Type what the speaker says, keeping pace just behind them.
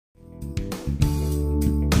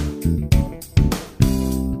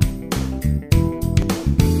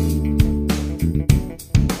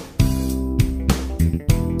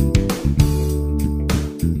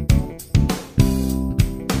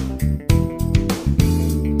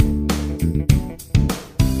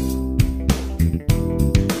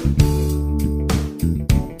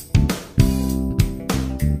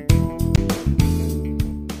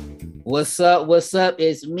What's up? What's up?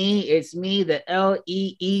 It's me. It's me, the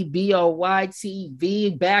Leeboy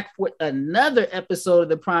TV, back with another episode of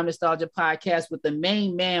the Prime Nostalgia Podcast with the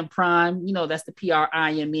main man, Prime. You know, that's the PRIME.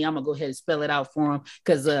 I'm gonna go ahead and spell it out for him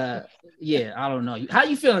because, yeah, I don't know. How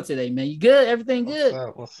you feeling today, man? You good? Everything good?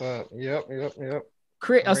 What's up? Yep.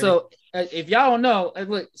 Chris, if y'all don't know,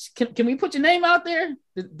 look, can we put your name out there?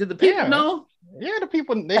 Did the people know? Yeah, the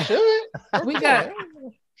people, they should. We got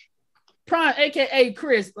Prime, aka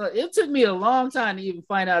Chris. It took me a long time to even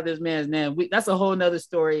find out this man's name. That's a whole nother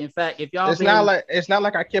story. In fact, if y'all, it's not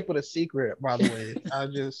like I kept it a secret. By the way,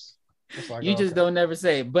 you just don't never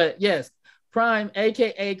say. But yes, Prime,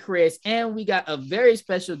 aka Chris, and we got a very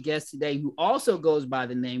special guest today who also goes by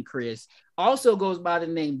the name Chris, also goes by the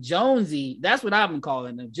name Jonesy. That's what I've been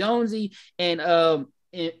calling him, Jonesy. And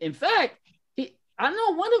in fact, I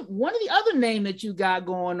know one of the other name that you got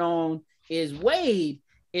going on is Wade.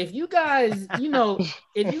 If you guys,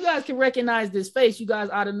 if you guys can recognize this face, you guys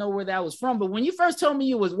ought to know where that was from. But when you first told me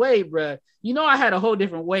you was Wade, bro, I had a whole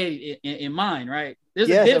different Wade in mind, right? There's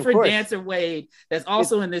a different dancer Wade that's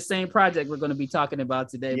also in this same project we're going to be talking about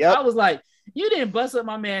today. Yep. But I was like, you didn't bust up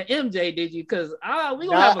my man MJ, did you? Because we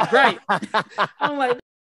gonna have a gripe. I'm like,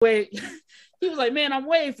 wait. He was like, man, I'm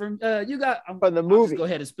Wade from you got from the movie. Just go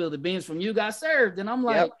ahead and spill the beans from You Got Served, and I'm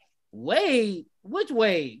like, Wade. Which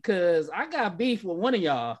Wade? Because I got beef with one of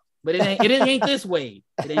y'all, but it ain't this Wade.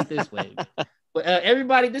 It ain't this Wade. But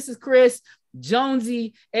everybody, this is Chris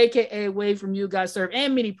Jonesy, aka Wade from You Got Served,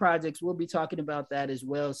 and many projects. We'll be talking about that as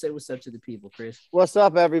well. Say what's up to the people, Chris. What's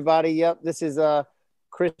up, everybody? Yep, this is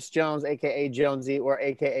Chris Jones, aka Jonesy, or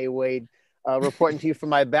aka Wade, reporting to you from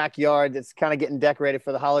my backyard. It's kind of getting decorated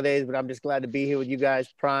for the holidays, but I'm just glad to be here with you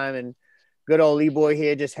guys, Prime and good old Leeboy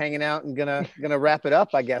here, just hanging out and gonna wrap it up.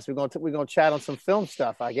 I guess we're gonna chat on some film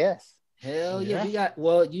stuff. I guess. Hell yeah, we got.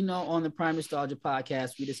 Well, on the Prime Nostalgia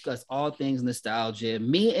Podcast, we discuss all things nostalgia.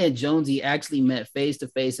 Me and Jonesy actually met face to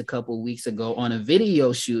face a couple of weeks ago on a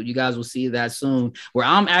video shoot. You guys will see that soon. Where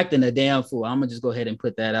I'm acting a damn fool. I'm gonna just go ahead and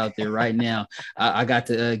put that out there right now. I got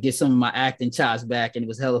to get some of my acting chops back, and it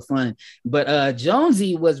was hella fun. But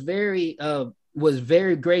Jonesy was very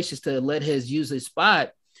gracious to let use his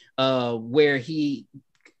spot. Where he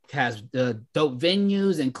has dope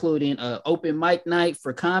venues, including open mic night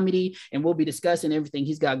for comedy, and we'll be discussing everything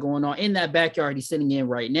he's got going on in that backyard he's sitting in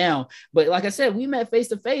right now. But like I said, we met face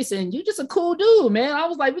to face, and you just a cool dude, man. I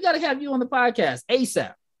was like, we got to have you on the podcast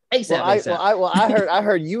ASAP. I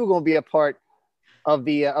heard you were going to be a part of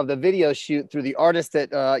the video shoot through the artist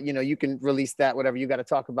that you can release that whatever you got to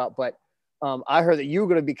talk about, but. I heard that you were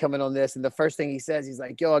going to be coming on this, and the first thing he says, he's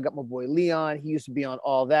like, yo, I got my boy Leon. He used to be on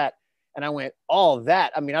All That. And I went, All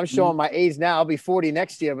That? I mean, I'm showing my age now. I'll be 40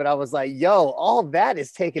 next year, but I was like, yo, All That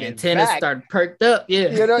is taking it tennis back. Started perked up, yeah.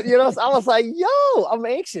 I was like, yo, I'm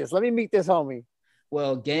anxious. Let me meet this homie.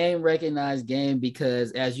 Well, game recognized game,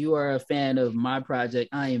 because as you are a fan of my project,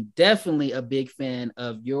 I am definitely a big fan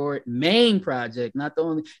of your main project. Not the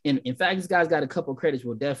only, in fact, this guy's got a couple of credits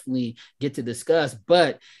we'll definitely get to discuss,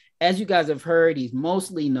 but as you guys have heard, he's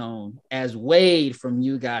mostly known as Wade from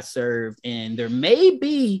You Got Served, and there may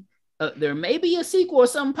be a sequel or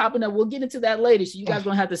something popping up. We'll get into that later, so you guys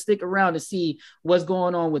gonna have to stick around to see what's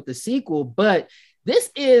going on with the sequel. But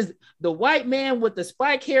this is the white man with the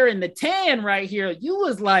spike hair and the tan right here. You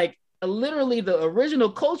was like literally the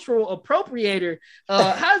original cultural appropriator.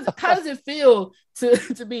 How does it feel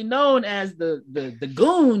to be known as the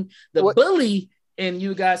goon, the bully? And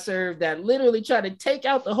You Got Served, that literally tried to take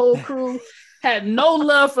out the whole crew, had no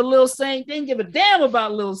love for Lil Saint, didn't give a damn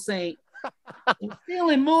about Lil Saint,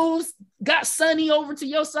 stealing moves, got Sonny over to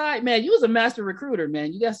your side. Man, you was a master recruiter,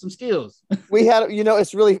 man. You got some skills. We had,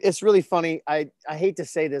 it's really funny. I hate to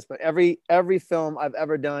say this, but every film I've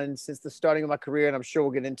ever done since the starting of my career, and I'm sure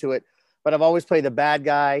we'll get into it, but I've always played the bad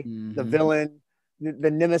guy, the villain,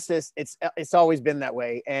 the nemesis. It's always been that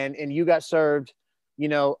way. And You Got Served,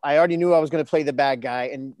 I already knew I was going to play the bad guy.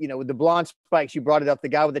 And, with the blonde spikes, you brought it up, the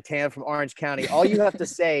guy with the tan from Orange County. All you have to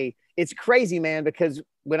say, it's crazy, man, because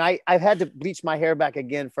when I've had to bleach my hair back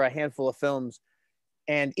again for a handful of films,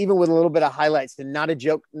 and even with a little bit of highlights, and not a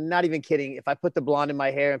joke, not even kidding, if I put the blonde in my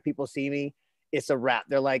hair and people see me, it's a wrap.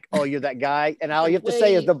 They're like, oh, you're that guy. And all you have to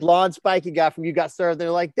say is the blonde spiky guy from You Got Served. They're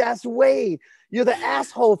like, that's Wade. You're the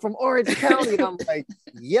asshole from Orange County. And I'm like,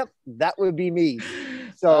 yep, that would be me.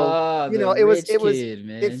 So, it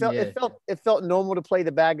felt normal to play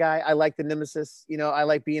the bad guy. I like the nemesis. I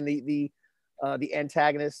like being the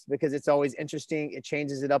antagonist because it's always interesting. It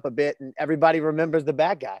changes it up a bit, and everybody remembers the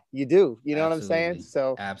bad guy. You do, you know what I'm saying?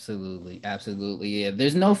 So absolutely, yeah.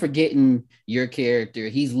 There's no forgetting your character.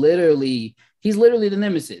 He's literally He's literally the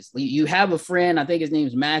nemesis. You have a friend, I think his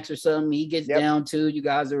name's Max or something. He gets Yep. down too. You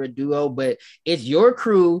guys are a duo, but it's your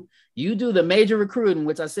crew. You do the major recruiting,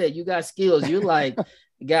 which I said you got skills. You're like,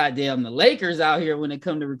 goddamn, the Lakers out here when it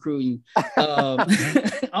come to recruiting.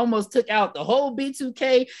 Almost took out the whole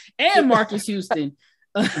B2K and Marcus Houston.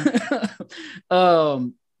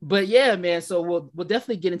 But yeah, man. So we'll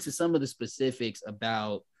definitely get into some of the specifics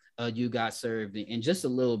about You Got Served in just a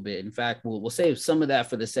little bit. In fact, we'll save some of that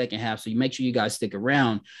for the second half, so you make sure you guys stick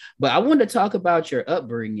around. But I wanted to talk about your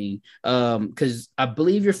upbringing, because I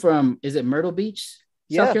believe you're from, is it Myrtle Beach,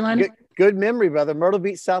 South Carolina? Good memory, brother. Myrtle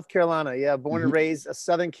Beach, South Carolina. Yeah, born and raised, a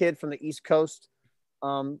Southern kid from the East Coast,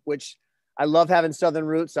 which I love having Southern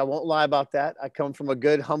roots. I won't lie about that. I come from a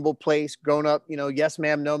good, humble place, grown up, yes,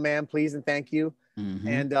 ma'am, no, ma'am, please, and thank you.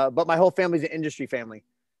 And but my whole family's an industry family.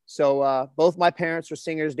 So both my parents were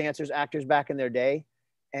singers, dancers, actors back in their day.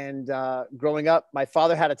 And growing up, my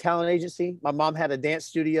father had a talent agency. My mom had a dance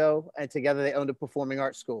studio, and together they owned a performing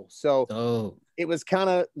arts school. So it was kind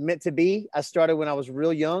of meant to be. I started when I was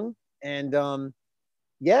real young. And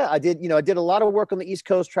I did a lot of work on the East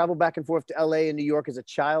Coast, traveled back and forth to LA and New York as a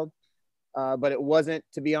child. But it wasn't,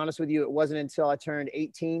 to be honest with you, it wasn't until I turned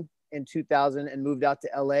 18 in 2000 and moved out to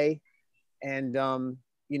LA. And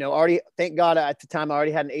already, thank God, at the time I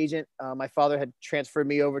already had an agent. My father had transferred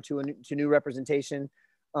me over to new representation.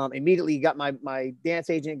 Immediately got my dance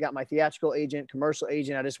agent, got my theatrical agent, commercial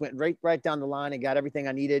agent. I just went right down the line and got everything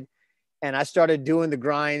I needed. And I started doing the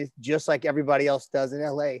grind just like everybody else does in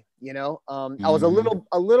LA. I was a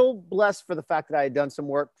little blessed for the fact that I had done some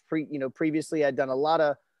work previously. I'd done a lot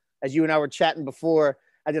of, as you and I were chatting before,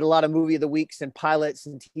 I did a lot of movie of the weeks and pilots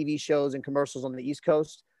and TV shows and commercials on the East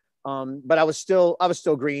Coast. But I was still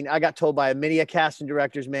green. I got told by many casting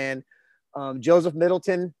directors, man, Joseph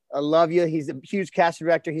Middleton, I love you. He's a huge casting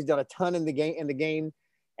director. He's done a ton in the game.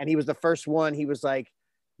 And he was the first one. He was like,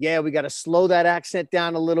 yeah, we got to slow that accent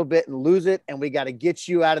down a little bit and lose it. And we got to get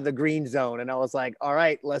you out of the green zone. And I was like, all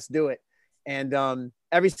right, let's do it. And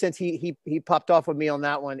ever since he popped off with me on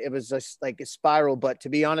that one, it was just like a spiral. But to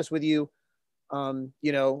be honest with you,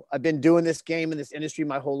 I've been doing this game in this industry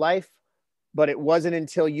my whole life. But it wasn't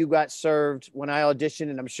until You Got Served when I auditioned,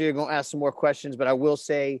 and I'm sure you're going to ask some more questions, but I will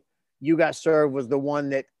say You Got Served was the one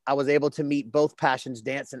that I was able to meet both passions,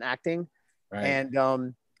 dance and acting. Right.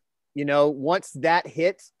 And, once that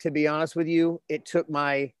hit, to be honest with you, it took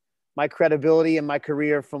my credibility and my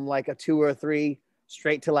career from like a 2 or a 3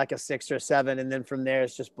 straight to like a 6 or 7. And then from there,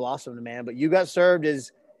 it's just blossomed, man. But You Got Served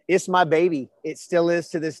it's my baby. It still is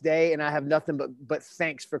to this day. And I have nothing but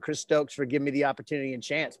thanks for Chris Stokes for giving me the opportunity and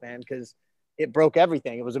chance, man, because it broke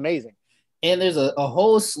everything. It was amazing. And there's a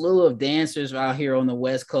whole slew of dancers out here on the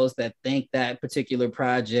West Coast that thank that particular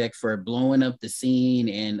project for blowing up the scene.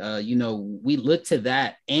 And, we look to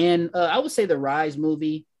that. And I would say the Rise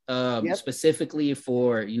movie, specifically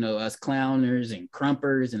for, us clowners and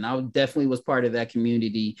crumpers. And I definitely was part of that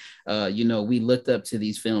community. We looked up to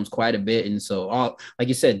these films quite a bit. And so, like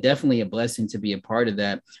you said, definitely a blessing to be a part of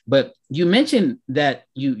that. But you mentioned that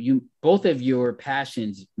you both of your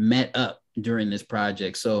passions met up during this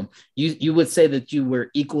project. So you would say that you were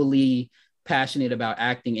equally passionate about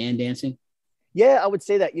acting and dancing? Yeah, I would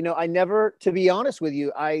say that. I never, to be honest with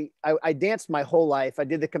you, I danced my whole life. I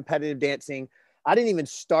did the competitive dancing. I didn't even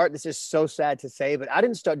start, this is so sad to say, but I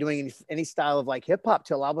didn't start doing any style of like hip hop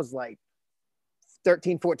till I was like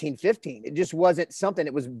 13, 14, 15. It just wasn't something.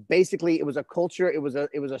 It was basically, it was a culture. It was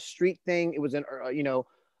a street thing. It was an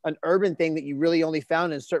urban thing that you really only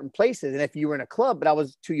found in certain places. And if you were in a club, but I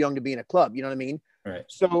was too young to be in a club, you know what I mean? Right.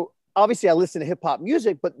 So obviously I listened to hip hop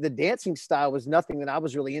music, but the dancing style was nothing that I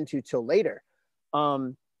was really into till later.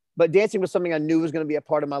 But dancing was something I knew was going to be a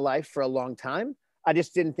part of my life for a long time. I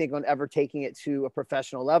just didn't think on ever taking it to a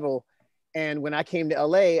professional level. And when I came to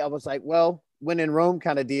LA, I was like, well, when in Rome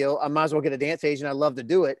kind of deal, I might as well get a dance agent. I love to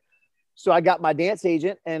do it. So I got my dance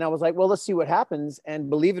agent and I was like, well, let's see what happens.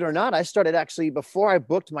 And believe it or not, I started actually, before I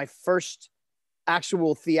booked my first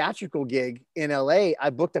actual theatrical gig in LA,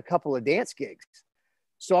 I booked a couple of dance gigs.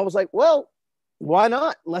 So I was like, well, why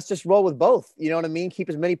not? Let's just roll with both. You know what I mean? Keep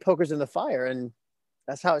as many pokers in the fire. And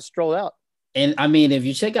that's how it strolled out. And I mean, if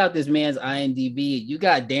you check out this man's IMDb, you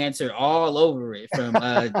got dancer all over it, from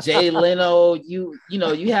Jay Leno. You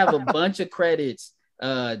have a bunch of credits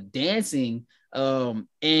dancing. And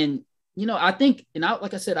I think,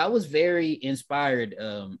 like I said, I was very inspired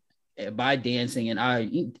by dancing, and I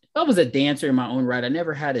was a dancer in my own right. I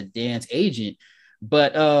never had a dance agent,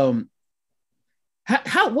 but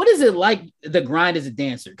what is it like the grind as a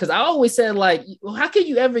dancer? Because I always said, like, well, how can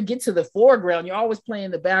you ever get to the foreground? You're always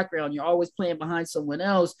playing the background. You're always playing behind someone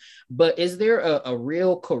else. But is there a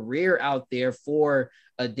real career out there for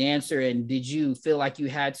a dancer? And did you feel like you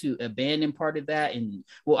had to abandon part of that? And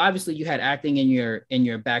well, obviously you had acting in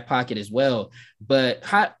your back pocket as well. But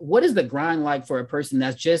what is the grind like for a person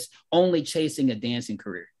that's just only chasing a dancing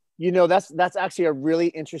career? You know, that's actually a really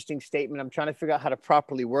interesting statement. I'm trying to figure out how to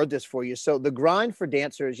properly word this for you. So the grind for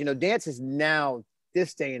dancers, you know, dance is now,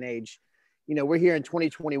 this day and age, you know, we're here in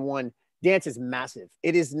 2021. Dance is massive.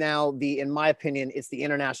 It is now in my opinion, it's the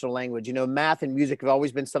international language. You know, math and music have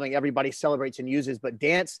always been something everybody celebrates and uses, but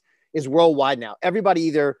dance is worldwide now. Everybody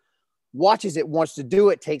either watches it, wants to do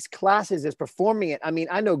it, takes classes, is performing it. I mean,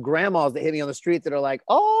 I know grandmas that hit me on the street that are like,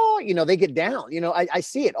 oh, you know, they get down. You know, I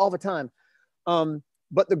see it all the time.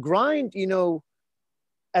 But the grind, you know,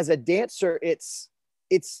 as a dancer, it's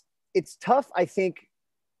tough. I think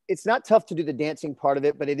it's not tough to do the dancing part of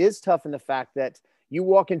it, but it is tough in the fact that you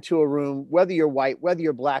walk into a room, whether you're white, whether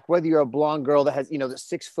you're black, whether you're a blonde girl that has, you know, the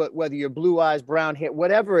 6 foot, whether you're blue eyes, brown hair,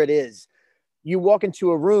 whatever it is, you walk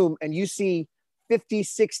into a room and you see 50,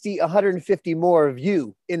 60, 150 more of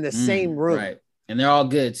you in the same room. Right. And they're all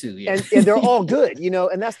good too. Yeah. And they're all good, you know,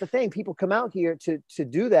 and that's the thing. People come out here to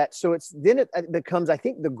do that. So it becomes, I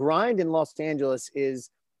think the grind in Los Angeles is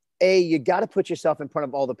you got to put yourself in front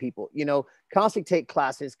of all the people, you know, constantly take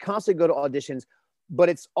classes, constantly go to auditions. But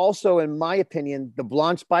it's also, in my opinion, the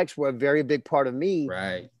blonde spikes were a very big part of me.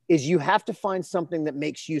 Right. Is you have to find something that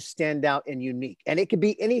makes you stand out and unique. And it could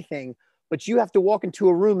be anything, but you have to walk into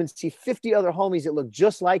a room and see 50 other homies that look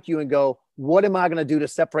just like you and go, what am I going to do to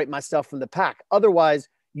separate myself from the pack? Otherwise,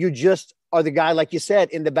 you just are the guy, like you said,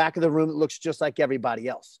 in the back of the room that looks just like everybody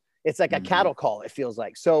else. It's like a cattle call, it feels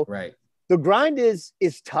like. So right. The grind is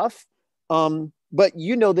tough. But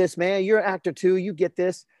you know this, man, you're an actor too. You get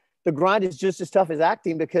this. The grind is just as tough as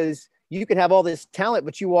acting because you can have all this talent,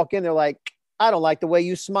 but you walk in, they're like, I don't like the way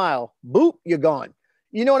you smile. Boop, you're gone.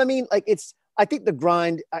 You know what I mean? Like I think the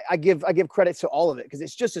grind, I give credit to all of it because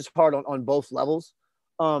it's just as hard on both levels.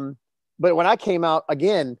 But when I came out,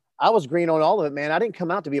 again, I was green on all of it, man. I didn't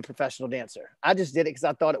come out to be a professional dancer. I just did it because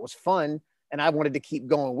I thought it was fun and I wanted to keep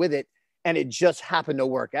going with it. And it just happened to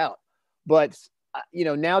work out. But, you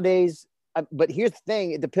know, nowadays, but here's the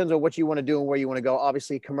thing. It depends on what you want to do and where you want to go.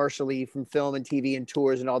 Obviously, commercially from film and TV and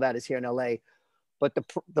tours and all that is here in LA. But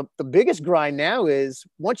the biggest grind now is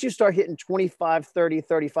once you start hitting 25, 30,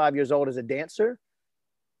 35 years old as a dancer,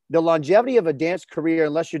 the longevity of a dance career,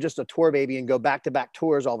 unless you're just a tour baby and go back-to-back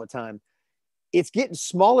tours all the time, it's getting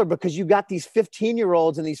smaller because you got these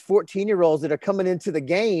 15-year-olds and these 14-year-olds that are coming into the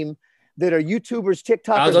game that are YouTubers,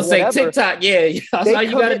 TikTokers, I was gonna say TikTok, yeah. That's all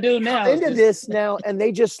you got to do now. Into this now, and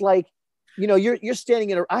they just like, you know, you're standing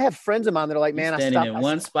in I have friends of mine that are like, man, standing in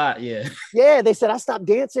one spot, yeah. Yeah, they said, I stopped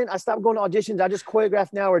dancing. I stopped going to auditions. I just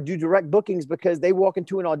choreograph now or do direct bookings because they walk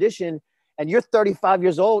into an audition and you're 35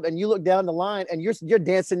 years old and you look down the line and you're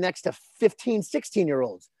dancing next to 15,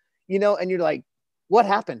 16-year-olds, you know, and you're like, what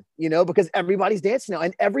happened? You know, because everybody's dancing now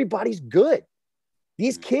and everybody's good.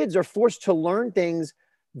 These kids are forced to learn things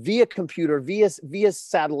via computer, via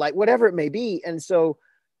satellite, whatever it may be. And so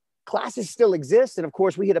classes still exist. And of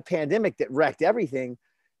course, we hit a pandemic that wrecked everything.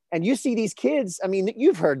 And you see these kids, I mean,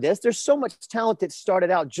 you've heard this. There's so much talent that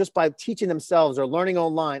started out just by teaching themselves or learning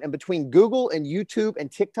online. And between Google and YouTube and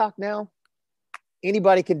TikTok now,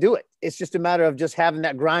 anybody can do it. It's just a matter of just having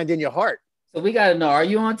that grind in your heart. So we got to know, are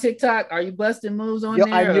you on TikTok? Are you busting moves on there?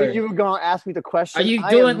 I knew you were going to ask me the question. Are you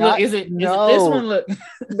doing, look, is it this one? Look.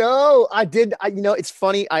 No, I did. You know, it's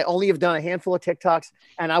funny. I only have done a handful of TikToks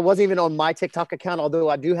and I wasn't even on my TikTok account, although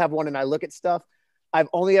I do have one and I look at stuff. I've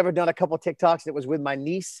only ever done a couple of TikToks that was with my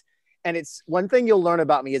niece. And it's one thing you'll learn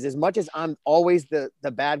about me is as much as I'm always the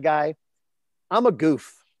bad guy, I'm a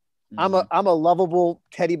goof. I'm a lovable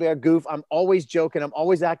teddy bear goof. I'm always joking. I'm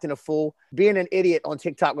always acting a fool, being an idiot on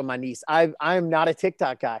TikTok with my niece. I'm not a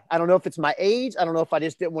TikTok guy. I don't know if it's my age. I don't know if I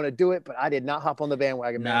just didn't want to do it, but I did not hop on the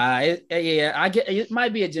bandwagon. Nah, I get it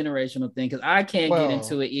might be a generational thing because I can't get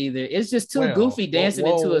into it either. It's just too goofy dancing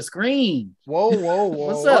into a screen. Whoa.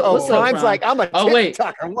 What's up? What's up? Brian's like, I'm a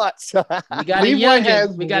TikToker. What? We got a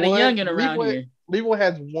youngin. We got a youngin around here. Leeboy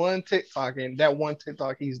has one TikTok, and that one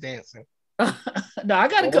TikTok he's dancing. No, I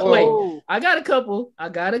got a couple. Wait, I got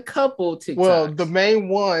a couple TikToks. Well, the main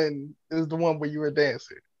one is the one where you were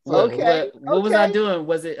dancing. So, okay. What was I doing?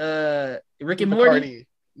 Was it Rick and Morty?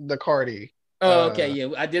 The Cardi. Oh, okay, yeah.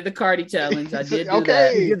 I did the Cardi challenge. I did do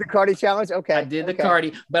that. You did the Cardi challenge? Okay. I did the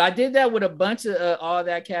Cardi, but I did that with a bunch of all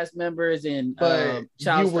that cast members and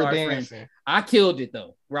child star friends. I killed it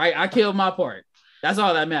though, right? I killed my part. That's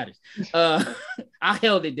all that matters. I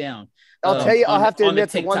held it down. I'll tell you, I'll have to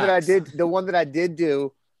admit the one that I did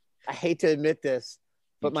do, I hate to admit this,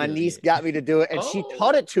 but my niece got me to do it, and she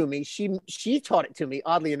taught it to me. She taught it to me,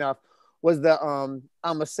 oddly enough, was the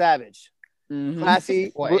I'm a Savage.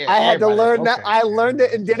 Classy. Well, I had to learn that. Okay. I learned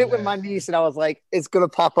it and did it with my niece, and I was like, it's gonna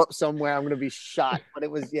pop up somewhere. I'm gonna be shot. But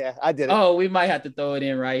it was, yeah, I did it. Oh, we might have to throw it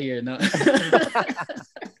in right here. No.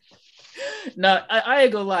 No, I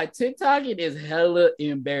ain't gonna lie. TikToking is hella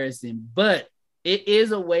embarrassing, but it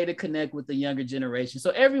is a way to connect with the younger generation. So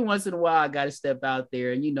every once in a while, I got to step out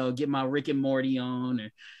there and, get my Rick and Morty on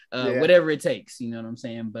or whatever it takes. You know what I'm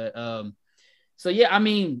saying? But so yeah, I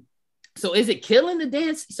mean, so is it killing the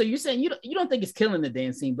dance? So you're saying you don't think it's killing the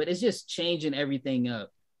dance scene, but it's just changing everything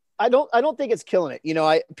up. I don't think it's killing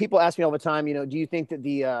it. People ask me all the time, do you think that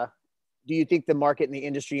the market in the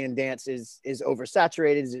industry and dance is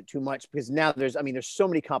oversaturated? Is it too much? Because now there's so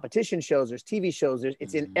many competition shows, there's TV shows,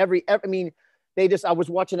 it's in every, I was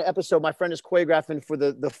watching an episode, my friend is choreographing for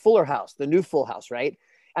the Fuller House, the new Full House, right?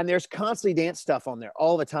 And there's constantly dance stuff on there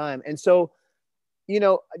all the time. And so,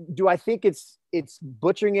 do I think it's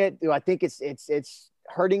butchering it? Do I think it's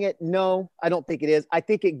hurting it? No, I don't think it is. I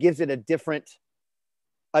think it gives it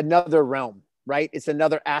another realm, right? It's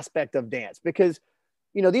another aspect of dance because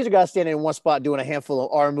these are guys standing in one spot doing a handful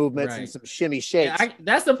of arm movements and some shimmy shakes. Yeah,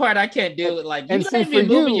 that's the part I can't do. Like, you don't even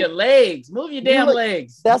moving your legs. Move your damn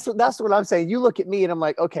legs. That's what I'm saying. You look at me and I'm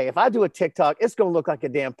like, okay, if I do a TikTok, it's going to look like a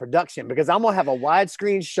damn production because I'm going to have a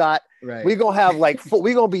widescreen shot. Right. We're going to have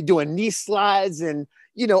we're going to be doing knee slides and,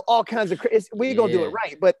 all kinds of, we're going to do it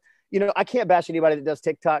right. But, I can't bash anybody that does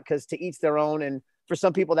TikTok because to each their own. And for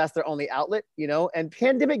some people, that's their only outlet, and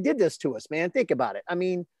pandemic did this to us, man. Think about it. I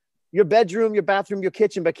mean, your bedroom, your bathroom, your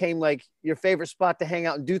kitchen became like your favorite spot to hang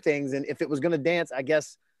out and do things. And if it was going to dance, I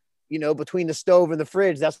guess, between the stove and the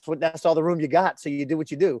fridge, that's all the room you got. So you do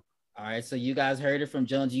what you do. All right. So you guys heard it from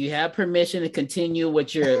Jones. You have permission to continue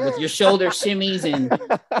with your shoulder shimmies and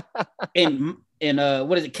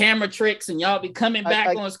what is it? Camera tricks. And y'all be coming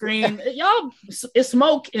back on screen. Y'all, it's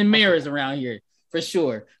smoke and mirrors around here for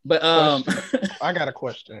sure. But I got a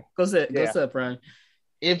question. Go up, Brian.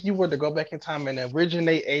 If you were to go back in time and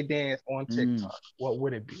originate a dance on TikTok, what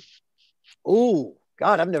would it be? Oh,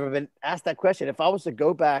 God, I've never been asked that question. If I was to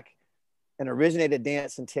go back and originate a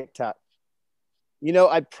dance in TikTok,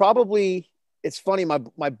 I'd probably, it's funny, my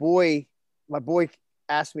boy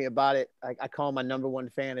asked me about it. I call him my number one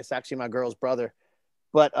fan. It's actually my girl's brother.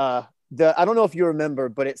 But I don't know if you remember,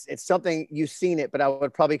 but it's something, you've seen it, but I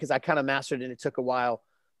would probably, because I kind of mastered it and it took a while.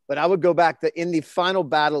 But I would go back in the final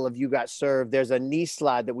battle of You Got Served, there's a knee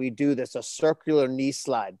slide that we do that's a circular knee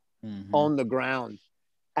slide on the ground.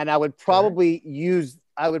 And I would probably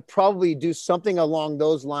do something along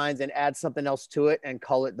those lines and add something else to it and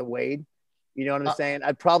call it the Wade. You know what I'm saying?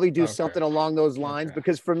 I'd probably do something along those lines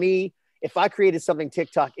because for me, if I created something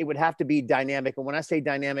TikTok, it would have to be dynamic. And when I say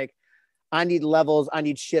dynamic, I need levels, I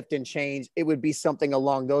need shift and change. It would be something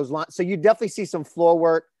along those lines. So you definitely see some floor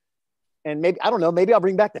work. And maybe, I don't know, maybe I'll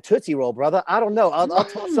bring back the Tootsie Roll, brother. I don't know. I'll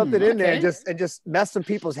toss something in there and just mess some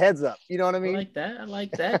people's heads up. You know what I mean? I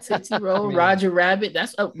like that. Tootsie Roll, Roger Rabbit.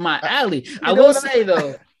 That's up my alley. I will say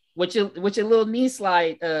though, with your little knee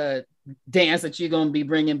slide dance that you're going to be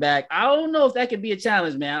bringing back, I don't know if that could be a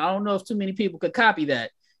challenge, man. I don't know if too many people could copy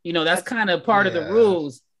that. That's kind of part of the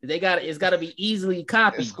rules. It's got to be easily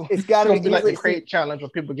copied. It's got to be like the crate challenge where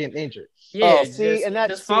people getting injured. Yeah,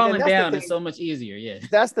 just falling down is so much easier. Yeah,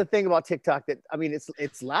 that's the thing about TikTok. That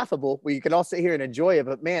it's laughable. Where you can all sit here and enjoy it,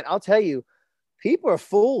 but man, I'll tell you, people are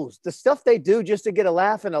fools. The stuff they do just to get a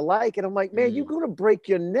laugh and a like, and I'm like, man, you're gonna break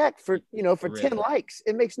your neck for 10 likes.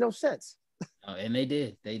 It makes no sense. Oh, and they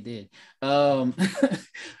did.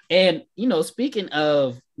 And speaking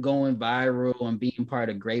of going viral and being part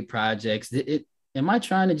of great projects, am I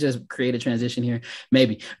trying to just create a transition here?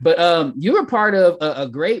 Maybe. But you were part of a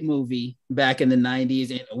great movie back in the 90s,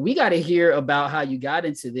 and we got to hear about how you got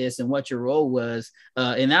into this and what your role was.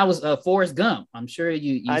 And that was Forrest Gump. I'm sure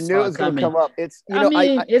you I knew it was going to come up. It's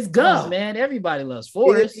it's Gump, man. Everybody loves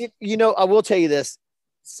Forrest. I will tell you this,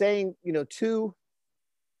 saying,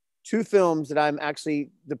 two films that I'm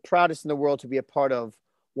actually the proudest in the world to be a part of,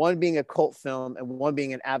 one being a cult film and one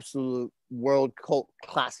being an absolute world cult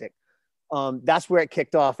classic. That's where it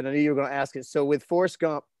kicked off. And I knew you were going to ask it. So with Forrest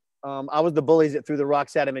Gump, I was the bullies that threw the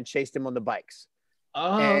rocks at him and chased him on the bikes.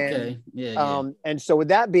 Oh, okay. Yeah. And so with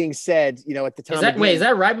that being said, at the time. Is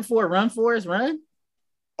that right before Run, Forrest, Run?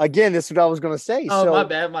 Again, this is what I was going to say. Oh, my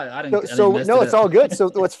bad. It's all good. So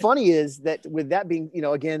what's funny is that with that being,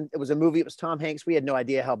 again, it was a movie. It was Tom Hanks. We had no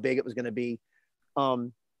idea how big it was going to be.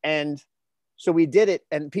 And So we did it,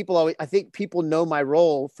 and people always, I think people know my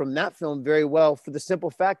role from that film very well for the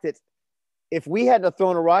simple fact that if we hadn't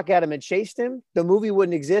thrown a rock at him and chased him, the movie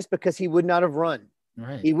wouldn't exist because he would not have run.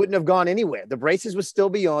 Right. He wouldn't have gone anywhere. The braces would still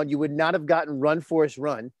be on. You would not have gotten Run, Forrest,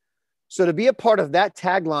 Run. So to be a part of that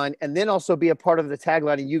tagline and then also be a part of the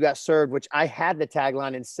tagline and You Got Served, which I had the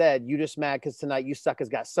tagline and said, you just mad because tonight you suckers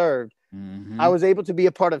got served. Mm-hmm. I was able to be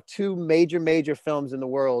a part of two major films in the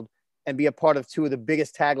world and be a part of two of the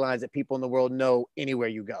biggest taglines that people in the world know anywhere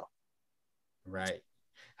you go. Right.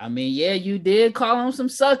 I mean, yeah, you did call them some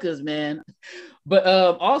suckers, man. But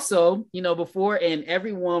also, you know, before, and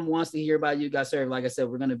everyone wants to hear about You Got Served. Like I said,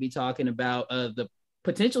 we're going to be talking about the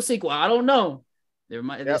potential sequel. I don't know.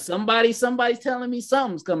 There's somebody's telling me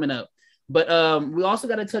something's coming up. But we also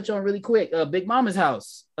got to touch on really quick Big Mama's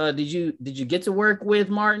House. Did you get to work with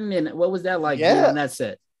Martin, and what was that like being on that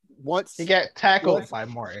set? Once he got tackled by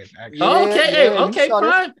Martin. Yeah, okay.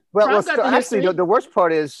 Prime actually, the worst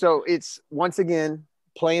part is, so it's once again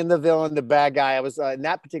playing the villain, the bad guy. I was in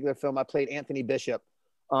that particular film. I played Anthony Bishop,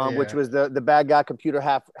 which was the bad guy, computer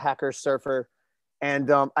hacker, surfer.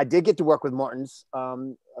 And I did get to work with Martin's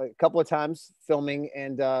a couple of times filming.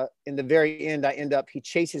 And in the very end, he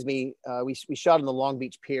chases me. We shot on the Long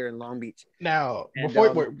Beach Pier in Long Beach. Now,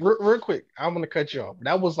 real quick, I'm going to cut you off.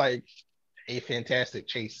 That was like a fantastic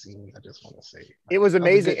chase scene. I just want to say it was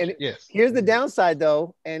amazing. And yes. Here's the downside,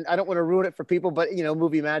 though, and I don't want to ruin it for people, but you know,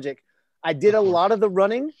 movie magic. I did a lot of the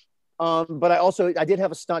running. But I did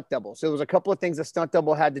have a stunt double. So there was a couple of things a stunt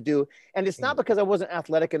double had to do. And it's not because I wasn't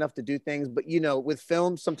athletic enough to do things, but you know, with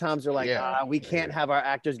film, sometimes they're like, we can't have our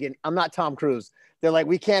actors I'm not Tom Cruise. They're like,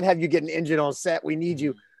 we can't have you getting injured on set. We need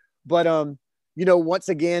you. But, you know, once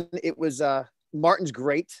again, it was, Martin's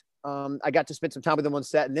great. I got to spend some time with him on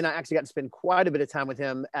set, and then I actually got to spend quite a bit of time with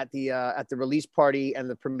him at the release party and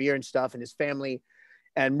the premiere and stuff, and his family.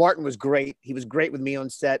 And Martin was great. He was great with me on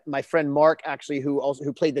set. My friend Mark, actually, who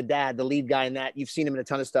played the dad, the lead guy in that. You've seen him in a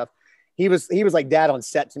ton of stuff. He was like dad on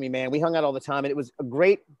set to me, man. We hung out all the time, and it was a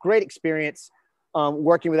great experience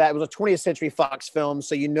working with that. It was a 20th Century Fox film,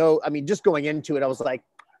 so you know, I mean, just going into it, I was like,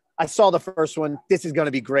 I saw the first one. This is going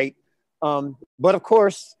to be great. But of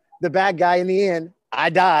course, the bad guy in the end, I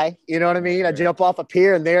die. You know what I mean? I jump off a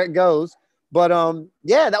pier, and there it goes. But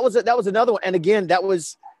yeah, that was another one. And again, that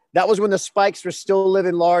was when the Spikes were still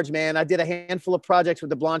living large, man. I did a handful of projects with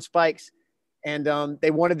the Blonde Spikes, and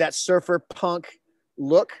they wanted that surfer punk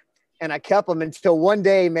look, and I kept them until one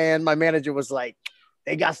day, man, my manager was like,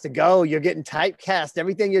 they got to go. You're getting typecast.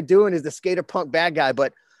 Everything you're doing is the skater punk bad guy.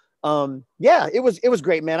 But yeah, it was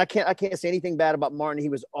great, man. I can't say anything bad about Martin. He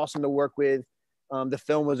was awesome to work with. The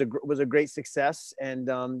film was a great success. And,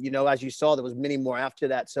 you know, as you saw, there was many more after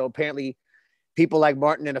that. So apparently people like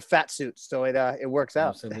Martin in a fat suit. So it works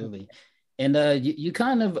out. Absolutely. And you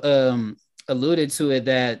kind of alluded to it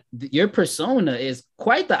that your persona is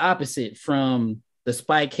quite the opposite from the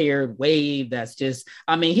spike-haired Wave. That's just,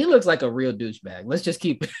 I mean, he looks like a real douchebag. Let's just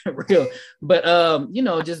keep it real. But, you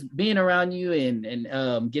know, just being around you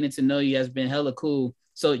and getting to know you has been hella cool.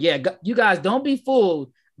 So, yeah, you guys don't be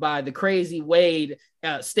fooled by the crazy Wade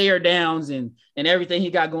stare downs and everything he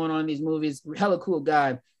got going on in these movies. Hella cool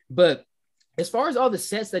guy. But as far as all the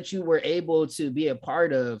sets that you were able to be a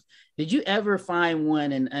part of, did you ever find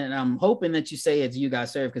one? And I'm hoping that you say it's You Got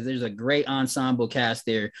Served, because there's a great ensemble cast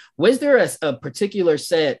there. Was there a particular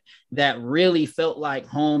set that really felt like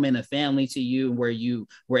home and a family to you, where you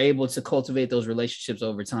were able to cultivate those relationships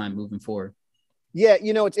over time moving forward? Yeah,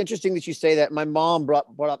 you know, it's interesting that you say that. My mom brought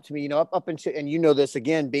up to me, you know, up until, and you know this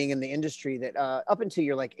again, being in the industry, that up until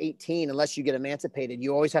you're like 18, unless you get emancipated,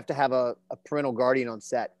 you always have to have a parental guardian on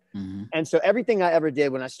set. Mm-hmm. And so everything I ever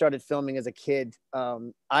did when I started filming as a kid,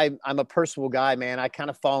 I'm a personal guy, man. I kind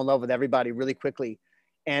of fall in love with everybody really quickly.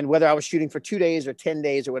 And whether I was shooting for 2 days or 10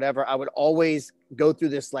 days or whatever, I would always go through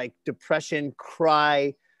this like depression,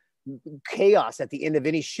 cry, chaos at the end of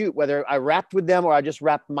any shoot, whether I wrapped with them or I just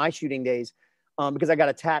wrapped my shooting days. Because I got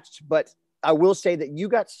attached. But I will say that You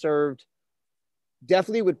Got Served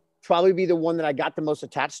definitely would probably be the one that I got the most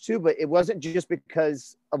attached to, but it wasn't just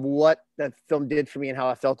because of what that film did for me and how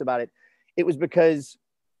I felt about it. It was because,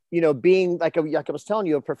 you know, being like I was telling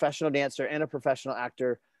you, a professional dancer and a professional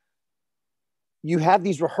actor, you have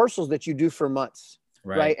these rehearsals that you do for months,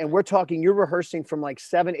 right? And we're talking, you're rehearsing from like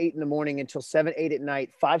 7, 8 in the morning until 7, 8 at night,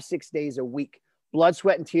 5, 6 days a week, blood,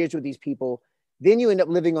 sweat, and tears with these people. Then you end up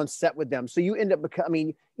living on set with them. So you end up, I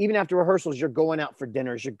mean, even after rehearsals, you're going out for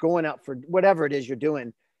dinners, you're going out for whatever it is you're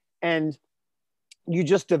doing. And you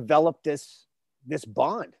just develop this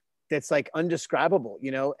bond that's like undescribable, you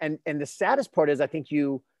know? And the saddest part is, I think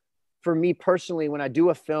for me personally, when I do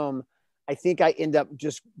a film, I think I end up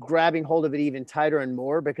just grabbing hold of it even tighter and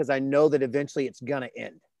more because I know that eventually it's going to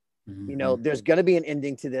end. You know, there's going to be an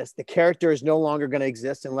ending to this. The character is no longer going to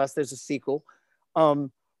exist unless there's a sequel.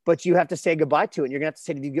 But you have to say goodbye to it. And you're going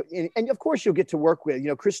to have to say, and of course you'll get to work with, you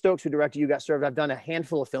know, Chris Stokes, who directed You Got Served. I've done a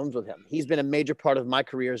handful of films with him. He's been a major part of my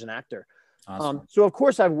career as an actor. Awesome. So of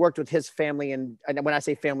course I've worked with his family, and when I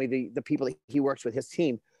say family, the people that he works with, his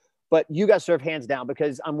team. But You Got Served hands down,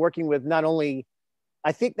 because I'm working with not only,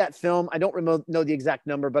 I think that film, I don't know the exact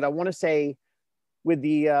number, but I want to say with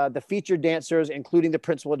the featured dancers, including the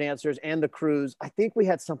principal dancers and the crews, I think we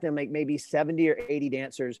had something like maybe 70 or 80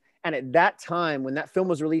 dancers. And at that time, when that film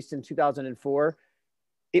was released in 2004,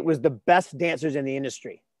 it was the best dancers in the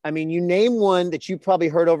industry. I mean, you name one that you probably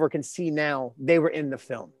heard of or can see now, they were in the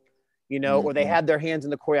film, you know, or they had their hands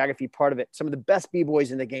in the choreography part of it. Some of the best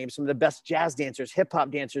B-boys in the game, some of the best jazz dancers, hip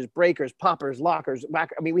hop dancers, breakers, poppers, lockers,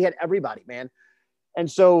 whacker. I mean, we had everybody, man. And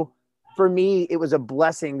so for me, it was a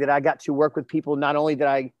blessing that I got to work with people, not only that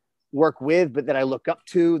I work with, but that I look up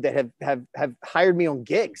to, that have hired me on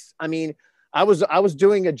gigs. I mean, I was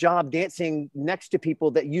doing a job dancing next to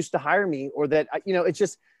people that used to hire me, or that, you know,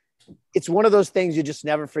 it's one of those things you just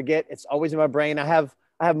never forget. It's always in my brain. I have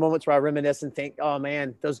moments where I reminisce and think, oh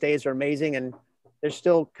man, those days are amazing. And they're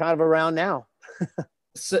still kind of around now.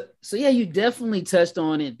 So yeah, you definitely touched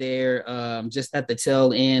on it there, just at the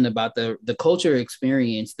tail end about the culture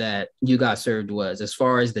experience that You Got Served was, as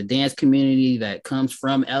far as the dance community that comes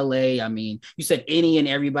from LA. I mean, you said any and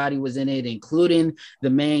everybody was in it, including the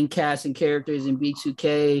main cast and characters in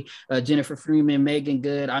B2K, Jennifer Freeman, Megan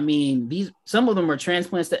Good. I mean, some of them are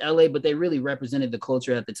transplants to LA, but they really represented the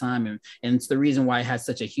culture at the time, and it's the reason why it had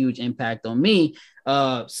such a huge impact on me.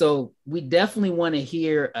 So we definitely want to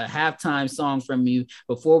hear a halftime song from you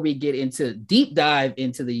before we get into deep dive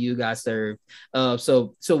into the You Got Served.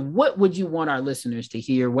 So what would you want our listeners to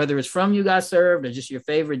hear, whether it's from You Got Served or just your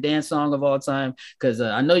favorite dance song of all time? Because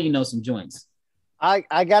I know you know some joints.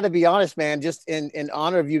 I got to be honest, man, just in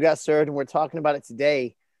honor of You Got Served, and we're talking about it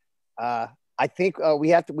today. I think we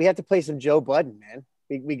have to play some Joe Budden, man.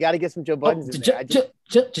 We got to get some Joe Budden in there.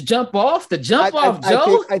 Jump off,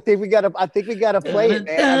 Joe. I think we got to play it,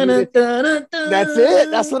 man. I mean, that's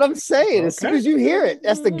it. That's what I'm saying. Okay. As soon as you hear it,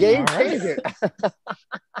 that's the game changer.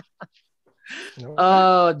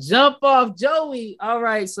 Jump off, Joey. All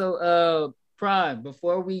right. So, Prime,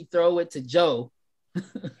 before we throw it to Joe,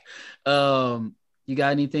 you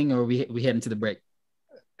got anything, or we heading to the break?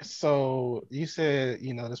 So you said,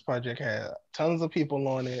 you know, this project had tons of people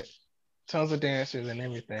on it, tons of dancers and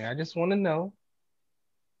everything. I just want to know,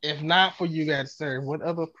 if not for You Got Served, what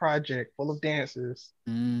other project full of dancers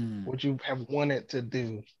would you have wanted to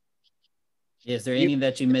do? Is there any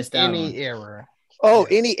that you missed out on? Any era. Oh,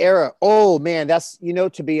 any era. Oh man, that's, you know,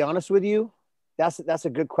 to be honest with you, that's a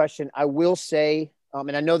good question. I will say,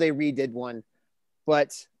 and I know they redid one,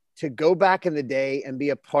 but to go back in the day and be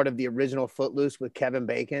a part of the original Footloose with Kevin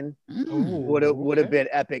Bacon would have been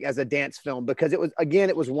epic as a dance film, because it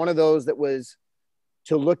was one of those that was,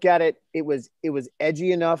 to look at it, it was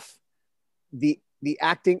edgy enough. The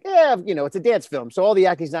acting, you know, it's a dance film, so all the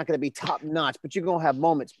acting is not going to be top notch, but you're going to have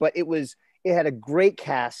moments. But it had a great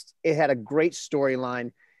cast. It had a great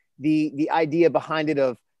storyline. The idea behind it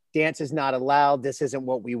of dance is not allowed, this isn't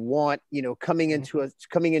what we want, you know, coming into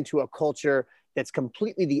a culture that's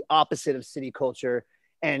completely the opposite of city culture,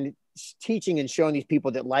 and teaching and showing these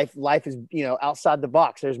people that life is, you know, outside the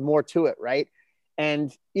box. There's more to it, right?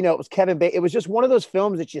 And, you know, it was Kevin Bacon. It was just one of those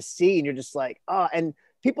films that you see and you're just like, and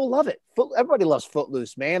people love it. Everybody loves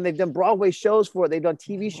Footloose, man. They've done Broadway shows for it. They've done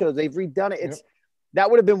TV shows. They've redone it. That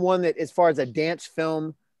would have been one that, as far as a dance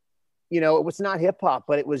film, you know, it was not hip hop,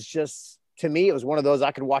 but it was just, to me, it was one of those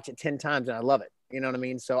I could watch it 10 times and I love it. You know what I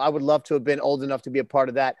mean? So I would love to have been old enough to be a part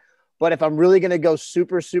of that. But if I'm really going to go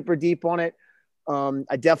super, super deep on it,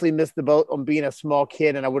 I definitely missed the boat on being a small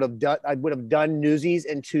kid, and I would have done Newsies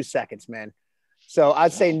in 2 seconds, man. So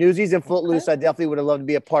I'd say Newsies and Footloose. I definitely would have loved to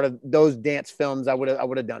be a part of those dance films. I would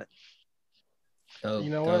have done it. You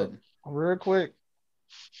know what? Real quick,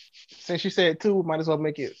 since you said 2, might as well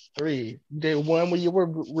make it 3. You did one when you were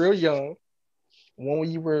real young, one when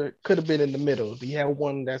you could have been in the middle. Do you have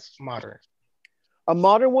one that's modern? A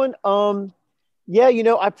modern one? Yeah, you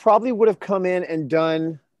know, I probably would have come in and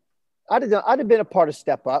done. I'd have been a part of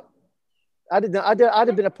Step Up. I'd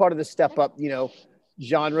have been a part of the Step Up, you know,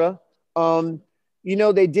 genre. You know,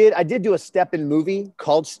 I did do a Steppin' movie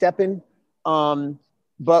called Steppin'.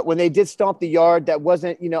 But when they did Stomp the Yard, that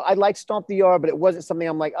wasn't, you know, I like Stomp the Yard, but it wasn't something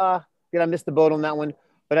I'm like, did I miss the boat on that one?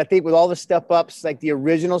 But I think with all the Step Ups, like the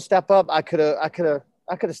original Step Up, I could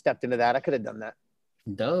have stepped into that. I could have done that.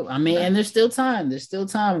 Dope. I mean, and there's still time. There's still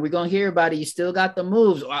time. We're gonna hear about it. You still got the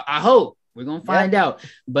moves. I hope. We're gonna find out.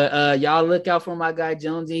 But y'all look out for my guy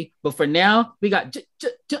Jonesy. But for now, we got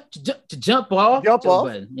jump off. Jump off.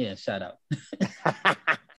 Button. Yeah, shout out.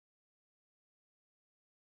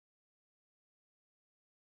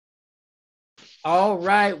 All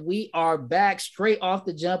right, we are back straight off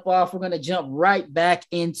the jump off. We're going to jump right back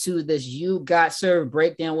into this You Got Served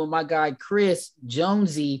breakdown with my guy, Chris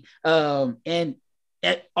Jonesy, and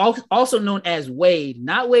also known as Wade,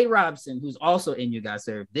 not Wade Robson, who's also in You Got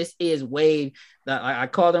Served. This is Wade. I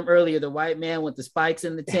called him earlier, the white man with the spikes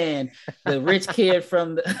in the tan, the rich kid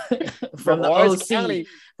from the, from the Orange OC, County.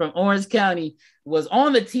 from Orange County, was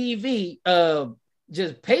on the TV,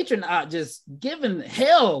 just giving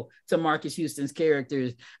hell to Marcus Houston's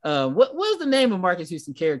characters. What was the name of Marcus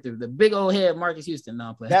Houston's character? The big old head Marcus Houston. No,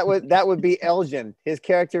 I'm playing. That would be Elgin. His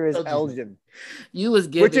character is Elgin. You was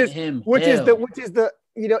giving him which hell. is the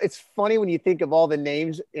you know, it's funny when you think of all the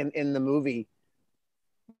names in the movie,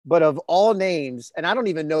 but of all names, and I don't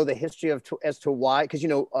even know the history as to why, because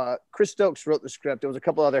Chris Stokes wrote the script. There was a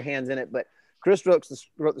couple other hands in it, but Chris Stokes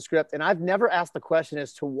wrote the script, and I've never asked the question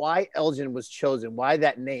as to why Elgin was chosen, why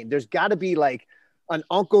that name. There's got to be like an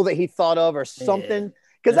uncle that he thought of or something,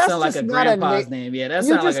 because that's like just a not grandpa's name. Yeah, that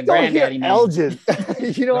sounds like a granddaddy name. Elgin,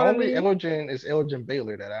 you know what I mean? Elgin is Elgin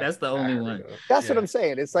Baylor. That's the only one. That's what I'm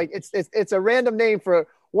saying. It's like it's a random name for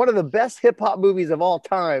one of the best hip hop movies of all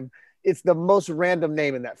time. It's the most random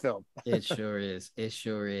name in that film. It sure is. It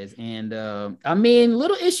sure is. And I mean,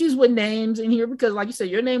 little issues with names in here because, like you said,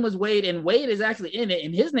 your name was Wade, and Wade is actually in it,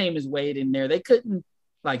 and his name is Wade in there. They couldn't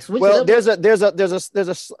like switch it up. There's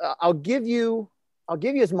a. I'll give you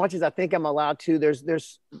as much as I think I'm allowed to. There's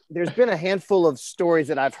been a handful of stories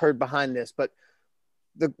that I've heard behind this, but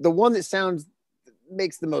the one that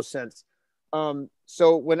makes the most sense.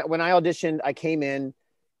 So when I auditioned, I came in.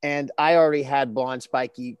 And I already had blonde,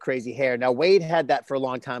 spiky, crazy hair. Now, Wade had that for a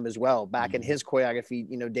long time as well, back in his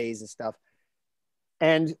choreography, days and stuff.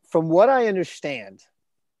 And from what I understand,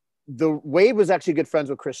 Wade was actually good friends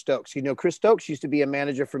with Chris Stokes. Chris Stokes used to be a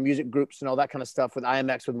manager for music groups and all that kind of stuff with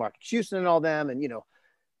IMX, with Marcus Houston and all them, and,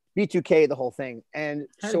 B2K, the whole thing. And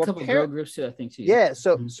had a couple of girl groups too, I think, too. Yeah.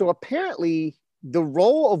 So apparently the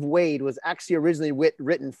role of Wade was actually originally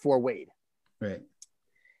written for Wade. Right.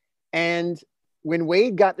 And when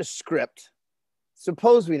Wade got the script,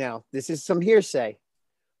 supposedly, now this is some hearsay,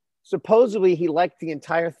 supposedly he liked the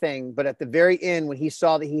entire thing, but at the very end, when he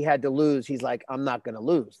saw that he had to lose, he's like, I'm not going to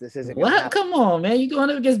lose. This isn't what? Happen. Come on, man. You going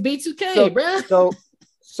up against B2K, bro.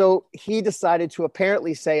 So he decided to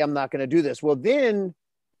apparently say, I'm not going to do this. Well, then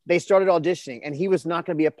they started auditioning, and he was not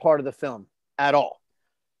going to be a part of the film at all.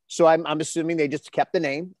 So I'm assuming they just kept the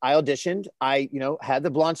name. I auditioned. I, had the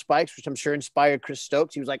blonde spikes, which I'm sure inspired Chris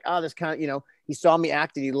Stokes. He was like, oh, this kind of, he saw me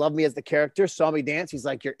act and he loved me as the character, saw me dance. He's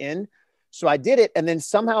like, you're in. So I did it. And then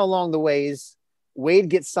somehow along the ways, Wade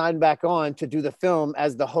gets signed back on to do the film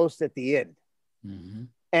as the host at the end. Mm-hmm.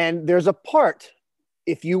 And there's a part,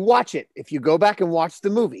 if you watch it, if you go back and watch the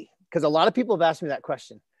movie, because a lot of people have asked me that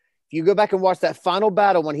question. If you go back and watch that final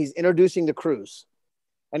battle when he's introducing the crews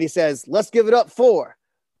and he says, let's give it up for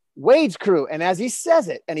Wade's crew. And as he says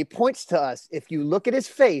it and he points to us, if you look at his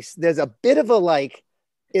face, there's a bit of a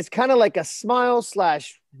it's kind of like a smile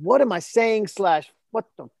 / what am I saying / what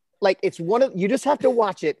the, it's one of, you just have to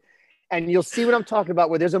watch it and you'll see what I'm talking about,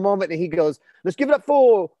 where there's a moment and he goes, let's give it up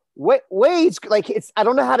for Wade's, I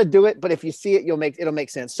don't know how to do it, but if you see it, it'll make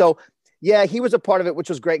sense. So yeah, he was a part of it, which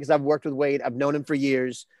was great because I've worked with Wade. I've known him for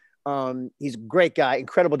years. He's a great guy,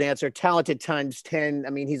 incredible dancer, talented times 10. I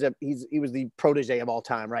mean, he was the protege of all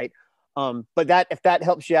time, right? But if that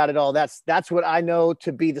helps you out at all, that's what I know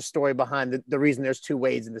to be the story behind the reason there's two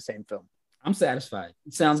Wades in the same film. I'm satisfied.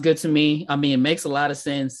 It sounds good to me. I mean, it makes a lot of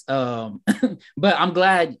sense. But I'm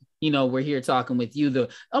glad, we're here talking with you.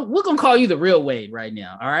 We're gonna call you the real Wade right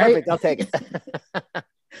now. All right. Perfect. I'll take it.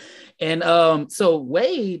 And so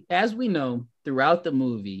Wade, as we know throughout the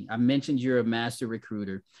movie, I mentioned you're a master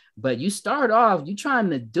recruiter, but you start off, you trying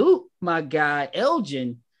to dupe my guy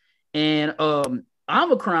Elgin and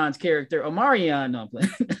Omicron's character, Omarion,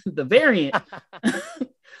 the variant.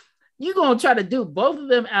 You're going to try to dupe both of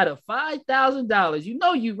them out of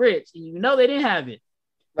 $5,000. You rich and they didn't have it.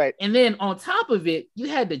 Right. And then on top of it, you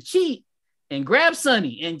had to cheat and grab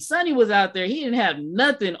Sonny. And Sonny was out there. He didn't have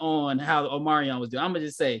nothing on how Omarion was doing. I'm going to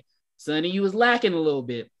just say, Sonny, you was lacking a little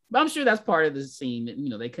bit. But I'm sure that's part of the scene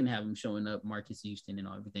that, they couldn't have him showing up, Marcus Houston and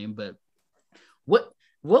everything. But what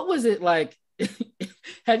was it like?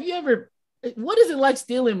 Have you ever What is it like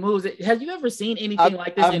stealing moves? Have you ever seen anything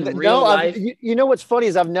like this in real no, life? you know what's funny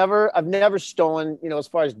is I've never stolen, you know, as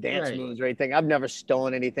far as dance Right. moves or anything. I've never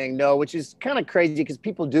stolen anything. No, which is kind of crazy because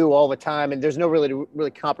people do all the time, and there's no really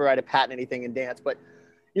copyrighted patent anything in dance. But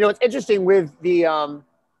you know, it's interesting with the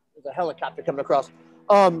there's a helicopter coming across.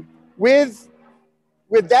 With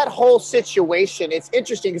that whole situation, it's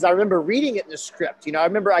interesting because I remember reading it in the script. You know, I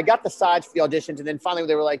remember I got the sides for the auditions, and then finally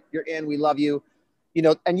they were like, "You're in. We love you." You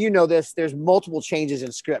know, and you know this, there's multiple changes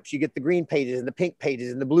in scripts. You get the green pages and the pink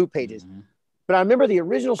pages and the blue pages. Mm-hmm. But I remember the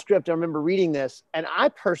original script. I remember reading this, and I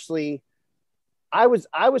personally, I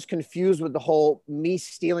was confused with the whole me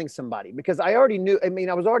stealing somebody because I already knew. I mean,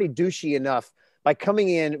 I was already douchey enough by coming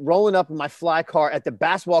in, rolling up in my fly car at the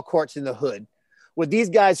basketball courts in the hood with these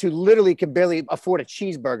guys who literally could barely afford a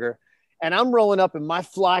cheeseburger. And I'm rolling up in my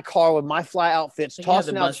fly car with my fly outfits,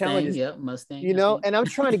 tossing out challenges. Yep, Mustang. You know, and I'm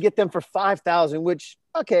trying to get them for 5,000, which,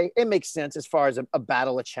 okay, it makes sense as far as a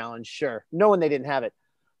battle, a challenge, sure, knowing they didn't have it.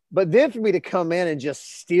 But then for me to come in and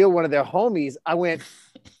just steal one of their homies, I went,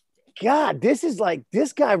 God,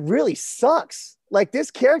 this guy really sucks. Like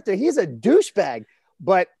this character, he's a douchebag,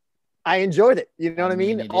 but I enjoyed it. You know what I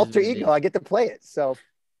mean? Alter ego, I get to play it. So.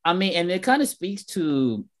 I mean, and it kind of speaks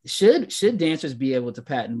to should dancers be able to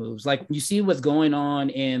patent moves? Like you see what's going on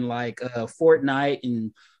in like Fortnite,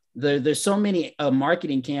 and there's so many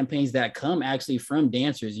marketing campaigns that come actually from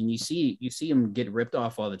dancers, and you see them get ripped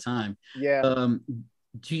off all the time. Yeah.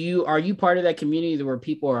 Are you part of that community where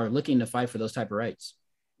people are looking to fight for those type of rights?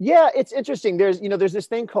 Yeah, it's interesting. There's this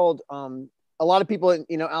thing called a lot of people,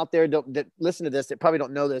 you know, out there that listen to this that probably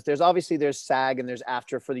don't know this. There's SAG and there's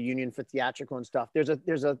AFTRA for the Union for Theatrical and stuff. There's a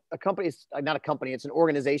company, it's not a company, it's an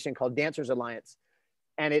organization called Dancers Alliance,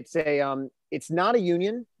 and it's not a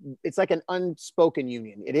union. It's like an unspoken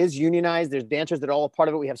union. It is unionized. There's dancers that are all a part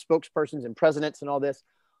of it. We have spokespersons and presidents and all this,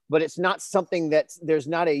 but it's not something there's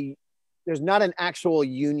not an actual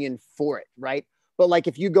union for it, right? But like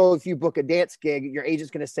if you book a dance gig, your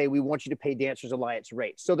agent's going to say, we want you to pay Dancers Alliance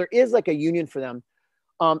rates. So there is like a union for them.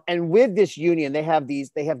 And with this union, they have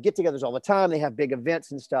get-togethers all the time. They have big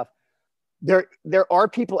events and stuff. There are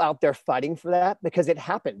people out there fighting for that because it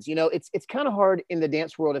happens. You know, it's kind of hard in the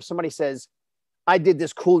dance world if somebody says, I did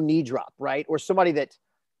this cool knee drop, right? Or somebody that,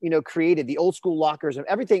 you know, created the old school lockers and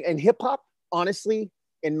everything. And hip hop, honestly,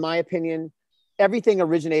 in my opinion, everything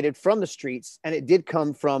originated from the streets, and it did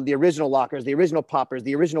come from the original lockers, the original poppers,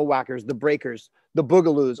 the original whackers, the breakers, the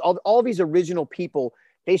boogaloos, all these original people.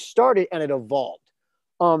 They started and it evolved.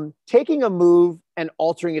 Taking a move and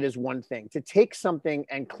altering it is one thing. To take something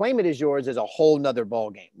and claim it as yours is a whole nother ball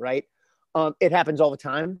game, right? It happens all the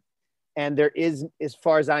time. And there is, as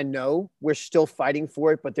far as I know, we're still fighting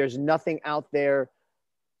for it, but there's nothing out there.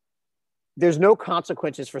 There's no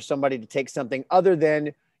consequences for somebody to take something other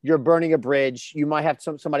than you're burning a bridge. You might have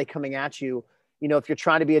somebody coming at you. You know, if you're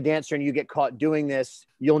trying to be a dancer and you get caught doing this,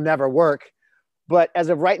 you'll never work. But as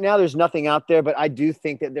of right now, there's nothing out there. But I do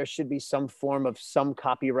think that there should be some form of some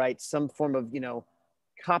copyright, some form of, you know,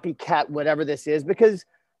 copycat, whatever this is, because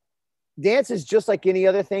dance is just like any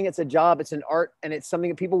other thing. It's a job, it's an art, and it's something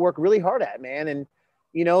that people work really hard at, man. And,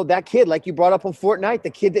 you know, that kid, like you brought up on Fortnite, the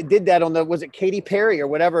kid that did that on was it Katy Perry or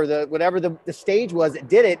whatever the stage was that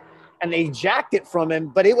did it, and they jacked it from him,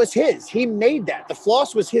 but it was his. He made that. The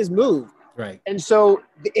floss was his move. Right. And so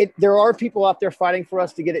there are people out there fighting for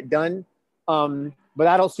us to get it done. But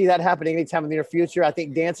I don't see that happening anytime in the near future. I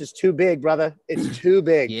think dance is too big, brother. It's too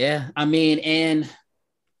big. Yeah. I mean, and,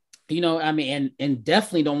 you know, I mean, and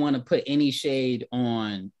definitely don't want to put any shade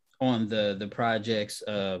on the projects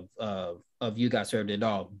of You Got Served at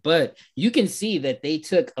all, but you can see that they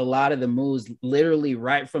took a lot of the moves literally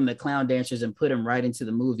right from the clown dancers and put them right into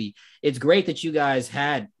the movie. It's great that you guys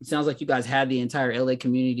it sounds like you guys had the entire LA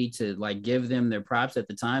community to like give them their props at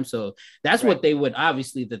the time. So that's right. What they would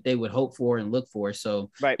obviously that they would hope for and look for. So,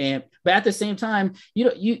 right. But at the same time, you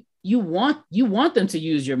know, you want them to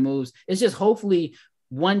use your moves. It's just hopefully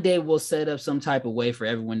one day we'll set up some type of way for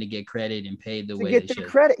everyone to get credit and paid the way they should.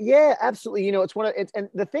 Credit. Yeah, absolutely. You know, and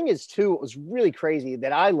the thing is too, it was really crazy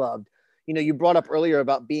that I loved, you know, you brought up earlier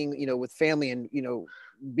about being, you know, with family and, you know,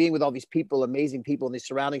 being with all these people, amazing people in these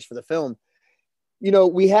surroundings for the film. You know,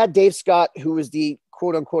 we had Dave Scott, who was the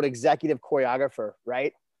quote unquote executive choreographer.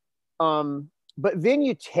 Right. But then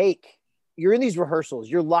you're in these rehearsals,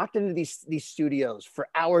 you're locked into these studios for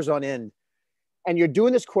hours on end. And you're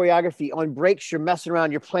doing this choreography on breaks, you're messing around,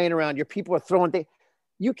 you're playing around, your people are throwing things.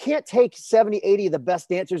 You can't take 70, 80 of the best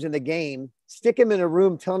dancers in the game, stick them in a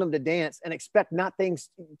room, telling them to dance and expect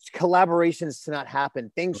collaborations to not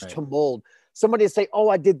happen, things right. to mold. Somebody to say, oh,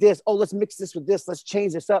 I did this. Oh, let's mix this with this. Let's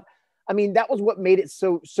change this up. I mean, that was what made it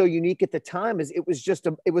so unique at the time. Is it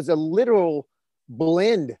was a literal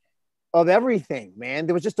blend of everything, man.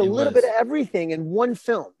 There was just a little bit of everything in one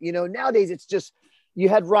film. You know, nowadays it's just, you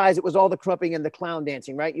had Rise, it was all the crumping and the clown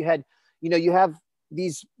dancing, right? You had, you have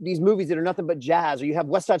these movies that are nothing but jazz, or you have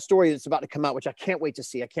West Side Story that's about to come out, which I can't wait to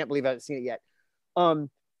see. I can't believe I haven't seen it yet.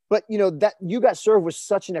 But that You Got Served was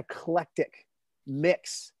such an eclectic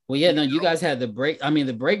mix. Well, yeah, no, you guys had the break. I mean,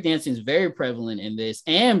 the break dancing is very prevalent in this.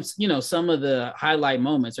 And, some of the highlight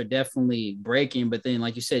moments are definitely breaking. But then,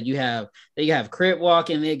 like you said, they have crip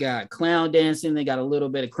walking, they got clown dancing, they got a little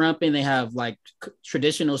bit of crumping, they have like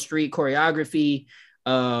traditional street choreography.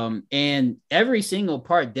 And every single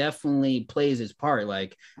part definitely plays its part.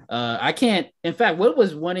 Like, in fact, what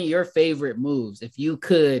was one of your favorite moves? If you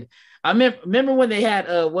could, I remember when they had,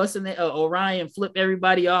 Orion flip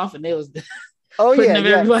everybody off and they was... Oh yeah,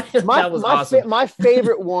 that was awesome. My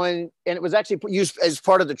favorite one, and it was actually used as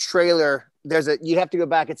part of the trailer. You have to go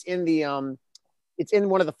back. It's in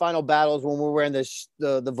one of the final battles when we're wearing the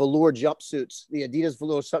velour jumpsuits, the Adidas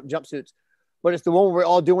velour jumpsuits. But it's the one where we're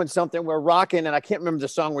all doing something. We're rocking, and I can't remember the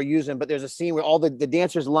song we're using, but there's a scene where all the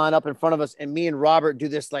dancers line up in front of us, and me and Robert do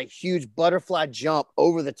this like huge butterfly jump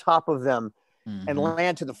over the top of them and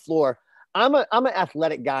land to the floor. I'm an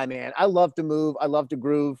athletic guy, man. I love to move. I love to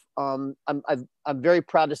groove. I'm very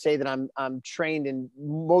proud to say that I'm trained in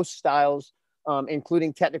most styles,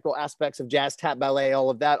 including technical aspects of jazz, tap, ballet, all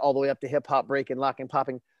of that, all the way up to hip hop, breaking, locking,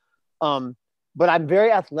 popping. But I'm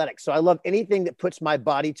very athletic, so I love anything that puts my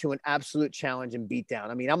body to an absolute challenge and beat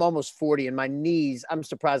down. I mean, I'm almost 40, and my knees, I'm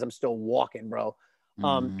surprised I'm still walking, bro,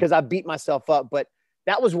 because I beat myself up. But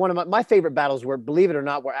that was one of my favorite battles. Where, believe it or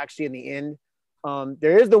not, we're actually in the end.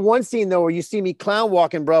 There is the one scene though where you see me clown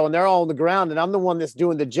walking, bro, and they're all on the ground, and I'm the one that's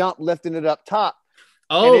doing the jump, lifting it up top.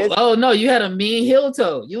 Oh no, you had a mean heel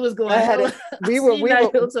toe. You was going. We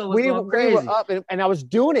were up, and I was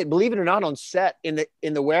doing it, believe it or not, on set in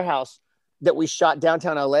the warehouse that we shot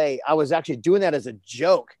downtown LA. I was actually doing that as a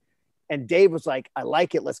joke, and Dave was like, "I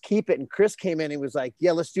like it, let's keep it." And Chris came in and was like,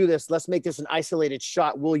 "Yeah, let's do this. Let's make this an isolated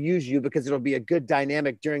shot. We'll use you because it'll be a good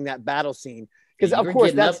dynamic during that battle scene." Because of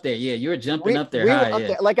course that's up there. Yeah, you were jumping up there high. Up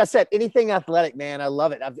there. Like I said, anything athletic, man, I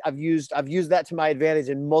love it. I've used that to my advantage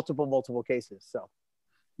in multiple cases. So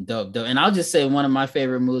dope. And I'll just say one of my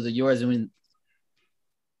favorite moves of yours when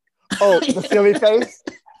the silly face.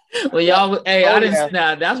 Well, y'all, I didn't.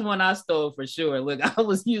 Nah, that's one I stole for sure. Look, I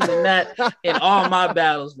was using that in all my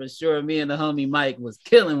battles for sure. Me and the homie Mike was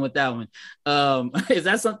killing with that one. Is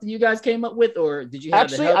that something you guys came up with, or did you have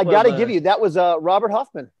actually? I got to give you that was Robert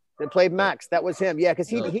Hoffman that played Max. That was him. Yeah, because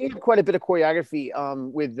he had quite a bit of choreography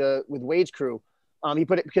with Wade's crew. He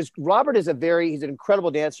put it because Robert is he's an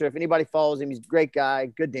incredible dancer. If anybody follows him, he's a great guy,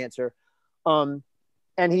 good dancer.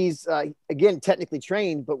 And he's again technically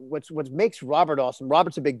trained, but what makes Robert awesome?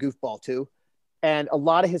 Robert's a big goofball too, and a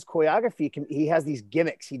lot of his choreography he has these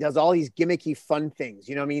gimmicks. He does all these gimmicky fun things.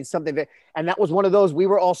 You know what I mean? And that was one of those. We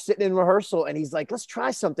were all sitting in rehearsal, and he's like, "Let's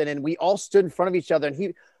try something," and we all stood in front of each other.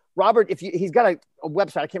 And Robert, he's got a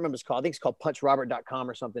website, I can't remember what it's called. I think it's called punchrobert.com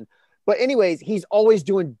or something. But anyways, he's always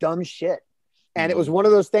doing dumb shit. And it was one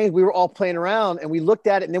of those things we were all playing around, and we looked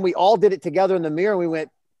at it, and then we all did it together in the mirror, and we went,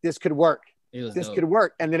 "This could work. This could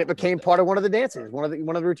work." And then it became part of one of the dances, one of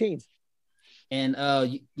the routines. And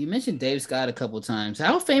you mentioned Dave Scott a couple of times.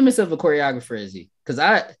 How famous of a choreographer is he? Because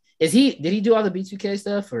did he do all the B2K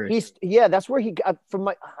stuff? Or that's where he got from.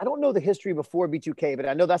 I don't know the history before B2K, but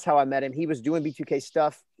I know that's how I met him. He was doing B2K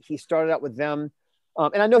stuff. He started out with them,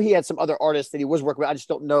 and I know he had some other artists that he was working with. I just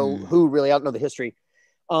don't know who really. I don't know the history.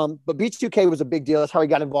 But B2K was a big deal. That's how he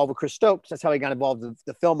got involved with Chris Stokes. That's how he got involved with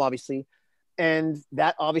the film, obviously, and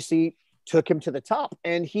that obviously took him to the top.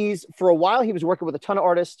 And for a while he was working with a ton of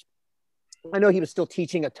artists. I know he was still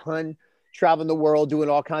teaching a ton, traveling the world, doing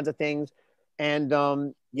all kinds of things. And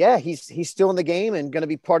he's still in the game and going to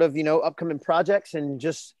be part of, upcoming projects and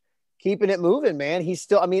just keeping it moving, man. He's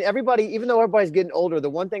still, everybody, even though everybody's getting older, the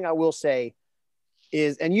one thing I will say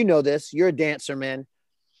is, and you know this, you're a dancer, man.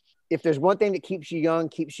 If there's one thing that keeps you young,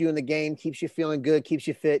 keeps you in the game, keeps you feeling good, keeps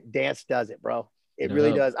you fit, dance does it, bro. It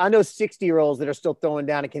really does. I know 60-year-olds that are still throwing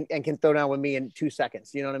down and can throw down with me in 2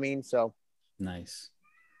 seconds. You know what I mean? So nice.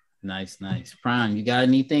 Prime, you got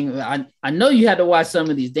anything? I know you had to watch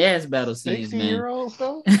some of these dance battle scenes, man. 60-year-olds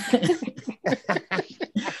though.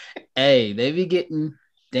 Hey, they be getting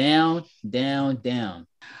down.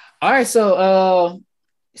 All right, so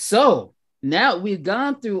now we've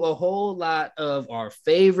gone through a whole lot of our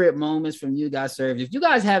favorite moments from You Got Served. If you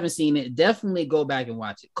guys haven't seen it, definitely go back and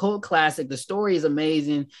watch it. Cult classic. The story is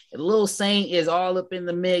amazing. Little Saint is all up in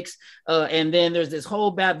the mix. And then there's this whole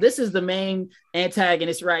battle. This is the main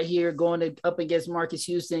antagonist right here, up against Marcus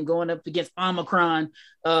Houston, going up against Omicron.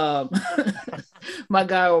 My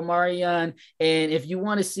guy Omarion. And if you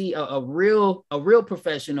want to see a real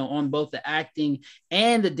professional on both the acting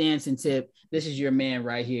and the dancing tip, this is your man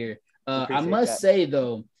right here. I must say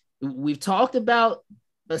though, we've talked about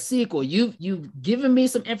a sequel. You've given me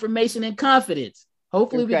some information and confidence.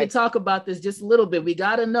 Hopefully we can talk about this just a little bit. We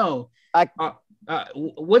got to know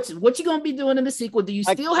what you gonna be doing in the sequel. Do you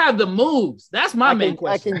still have the moves? That's my main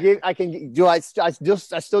question. I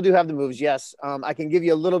still do have the moves. Yes. I can give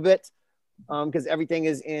you a little bit because everything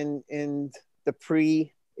is in the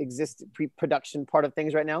pre-production part of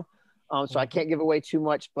things right now. So I can't give away too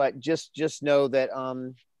much, but just know that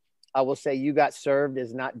I will say You Got Served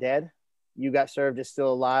is not dead. You Got Served is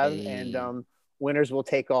still alive, and winners will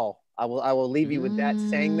take all. I will leave you with that,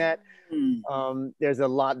 saying that. There's a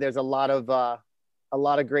lot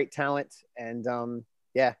of great talent, and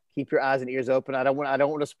keep your eyes and ears open. I don't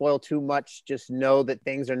want to spoil too much. Just know that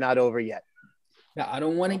things are not over yet. Now, I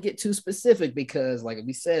don't want to get too specific because, like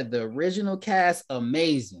we said, the original cast,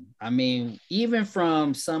 amazing. I mean, even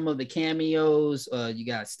from some of the cameos, you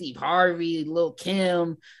got Steve Harvey, Lil'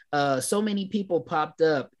 Kim, so many people popped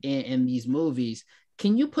up in these movies.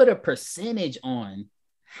 Can you put a percentage on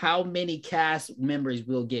how many cast members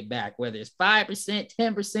we'll get back, whether it's 5%,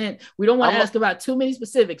 10%? We don't want to ask about too many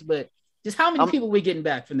specifics, but just how many people we getting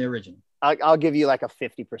back from the original? I'll give you like a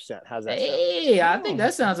 50%. How's that? Hey, I think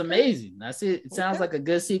that sounds amazing. That's it. It sounds like a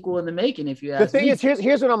good sequel in the making. If you ask me. The thing is,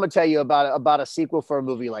 here's what I'm gonna tell you about a sequel for a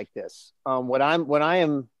movie like this.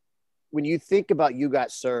 When you think about You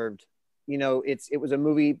Got Served, you know, it was a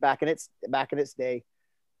movie back in its day.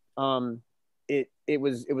 It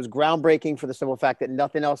was groundbreaking for the simple fact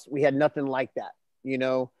that we had nothing like that, you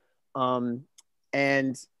know.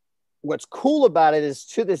 And what's cool about it is,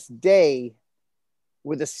 to this day,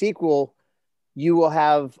 with a sequel, you will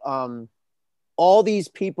have all these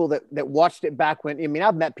people that watched it back when. I mean,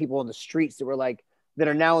 I've met people in the streets that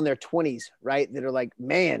are now in their 20s, right? That are like,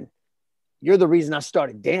 man, you're the reason I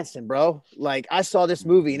started dancing, bro. Like, I saw this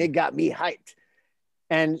movie and it got me hyped.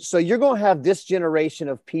 And so you're going to have this generation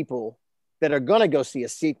of people that are going to go see a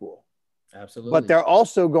sequel. Absolutely. But they're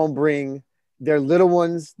also going to bring their little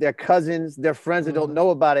ones, their cousins, their friends that don't know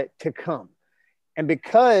about it to come. And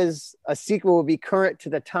because a sequel will be current to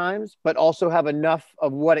the times, but also have enough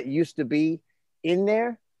of what it used to be in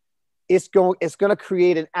there, it's going to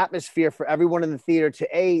create an atmosphere for everyone in the theater to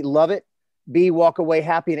A, love it, B, walk away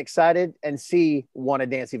happy and excited, and C, want to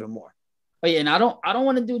dance even more. Oh yeah, and I don't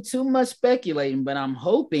want to do too much speculating, but I'm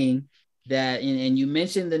hoping that, and you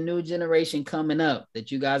mentioned the new generation coming up,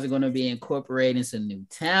 that you guys are going to be incorporating some new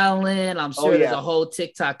talent. I'm sure there's a whole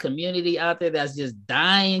TikTok community out there that's just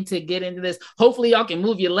dying to get into this. Hopefully y'all can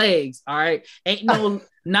move your legs. All right. Ain't no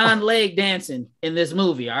non-leg dancing in this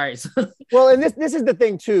movie. All right. Well, and this is the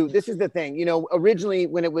thing too. This is the thing, you know, originally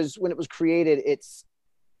when it was created, it's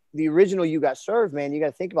the original You Got Served, man. You got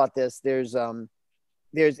to think about this.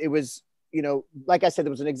 You know, like I said, there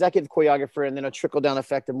was an executive choreographer and then a trickle down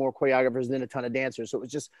effect of more choreographers and then a ton of dancers. So it was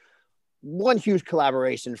just one huge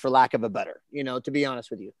collaboration, for lack of a better, you know, to be honest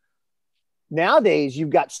with you. Nowadays,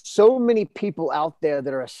 you've got so many people out there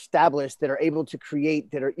that are established, that are able to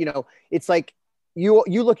create, that are, you know, it's like you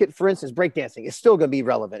look at, for instance, breakdancing. It's still going to be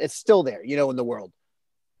relevant. It's still there, you know, in the world.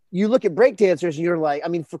 You look at breakdancers and you're like, I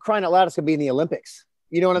mean, for crying out loud, it's going to be in the Olympics.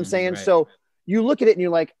 You know what I'm saying? Right. So you look at it and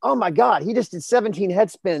you're like, oh my God, he just did 17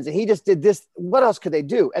 head spins and he just did this. What else could they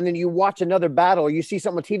do? And then you watch another battle or you see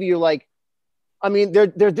something on TV, you're like, I mean,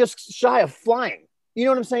 they're just shy of flying. You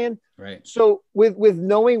know what I'm saying? Right. So with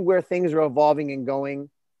knowing where things are evolving and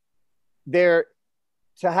going, there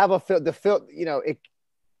to have you know, it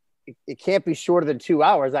can't be shorter than 2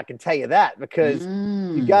 hours. I can tell you that, because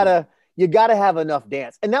you gotta have enough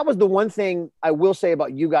dance. And that was the one thing I will say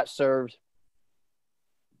about You Got Served.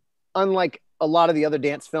 Unlike a lot of the other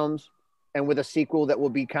dance films, and with a sequel that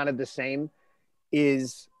will be kind of the same,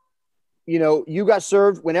 is, you know, You Got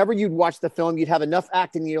Served, whenever you'd watch the film, you'd have enough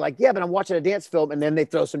acting. And you're like, yeah, but I'm watching a dance film. And then they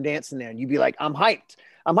throw some dance in there and you'd be like, I'm hyped.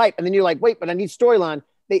 And then you're like, wait, but I need storyline.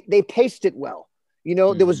 They paced it well. You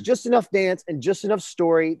know, there was just enough dance and just enough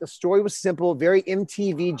story. The story was simple, very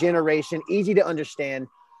MTV generation, easy to understand.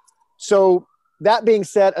 So that being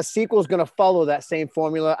said, a sequel is going to follow that same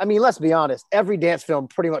formula. I mean, let's be honest. Every dance film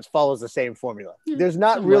pretty much follows the same formula. There's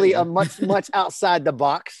not really a much outside the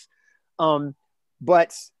box.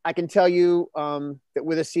 But I can tell you that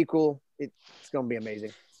with a sequel, it's going to be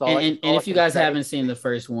amazing. And if you guys haven't seen the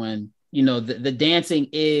first one, you know, the dancing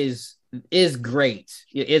is great.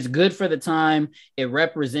 It's good for the time. It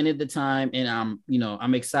represented the time, and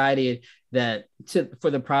I'm excited for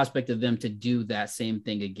the prospect of them to do that same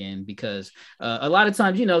thing again, because a lot of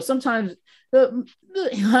times, sometimes the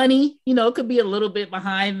honey, could be a little bit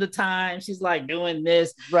behind the time. She's like doing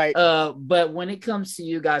this, right? But when it comes to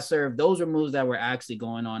You Got Served, those are moves that were actually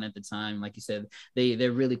going on at the time. Like you said, they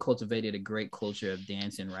really cultivated a great culture of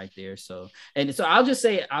dancing right there. So I'll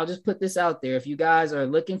just put this out there. If you guys are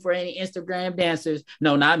looking for any Instagram dancers,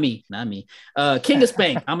 no, not me, King of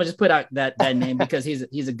Spank. I'm gonna just put out that name because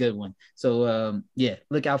he's a good one. So yeah,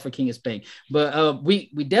 look out for King of Spank. But we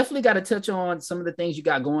definitely got to touch on some of the things you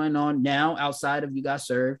got going on now outside of You Got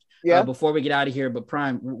Served. Yeah. Before we get out of here, but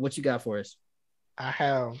Prime, what you got for us? I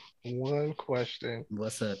have one question.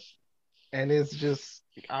 What's up? And it's just,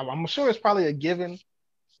 I'm sure it's probably a given.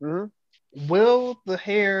 Mm-hmm. Will the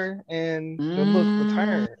hair and the look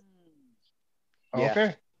return? Yeah.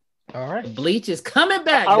 Okay. All right. Bleach is coming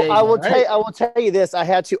back. I will tell you this. I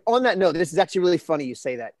had to, on that note, this is actually really funny you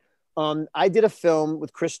say that. I did a film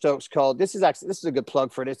with Chris Stokes called, this is a good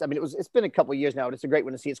plug for this. I mean, it's been a couple of years now, but it's a great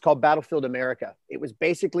one to see. It's called Battlefield America. It was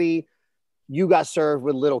basically You Got Served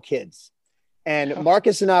with little kids. And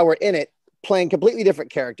Marcus and I were in it playing completely different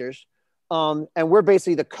characters. And we're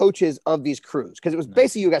basically the coaches of these crews, because it was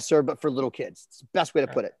basically You Got Served, but for little kids. It's the best way to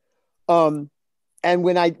put it. And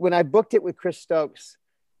when I booked it with Chris Stokes,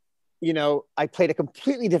 I played a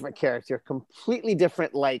completely different character, completely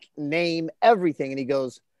different, like, name, everything. And he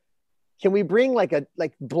goes, can we bring like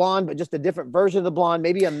blonde, but just a different version of the blonde,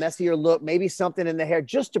 maybe a messier look, maybe something in the hair,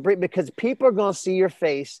 just to bring, because people are going to see your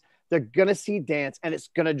face. They're going to see dance, and it's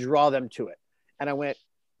going to draw them to it. And I went,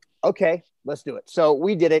 okay, let's do it. So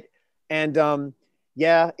we did it. And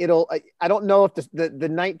yeah, I don't know if the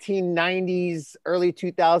 1990s, early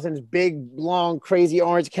 2000s, big, long, crazy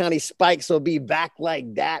Orange County spikes will be back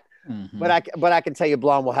like that. Mm-hmm. But I can tell you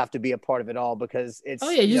blonde will have to be a part of it all, because it's,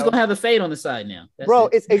 you're just gonna have a fade on the side now.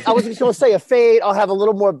 Bro, I was just gonna say a fade. I'll have a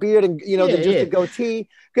little more beard and than just a goatee.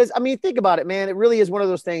 Because I mean, think about it, man. It really is one of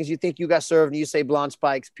those things. You think You Got Served and you say blonde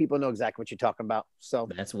spikes, people know exactly what you're talking about. So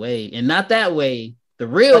that's Wade, and not that Wade. The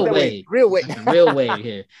real Wade. Real Wade. Real Wade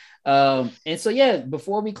here. And so, yeah,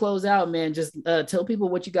 before we close out, man, just tell people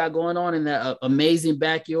what you got going on in that amazing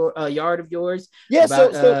backyard of yours. Yeah,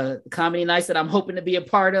 about, so comedy nights that I'm hoping to be a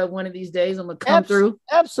part of one of these days. I'm gonna come through.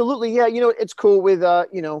 Absolutely, yeah. It's cool with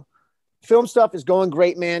film stuff is going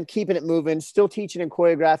great, man. Keeping it moving, still teaching and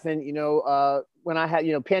choreographing. When I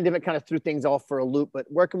had pandemic kind of threw things off for a loop,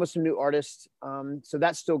 but working with some new artists, so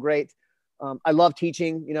that's still great. I love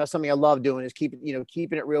teaching. Something I love doing is keeping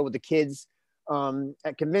it real with the kids.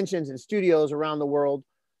 At conventions and studios around the world.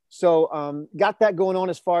 So got that going on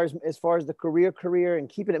as far as the career and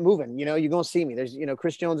keeping it moving. You're going to see me. There's,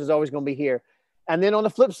 Chris Jones is always going to be here. And then on the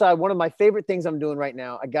flip side, one of my favorite things I'm doing right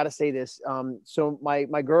now, I got to say this. So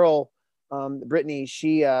my girl, Brittany,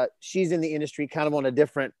 she's in the industry kind of on a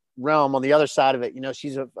different realm on the other side of it.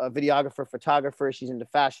 She's a videographer, photographer. She's into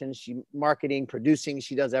fashion, marketing, producing.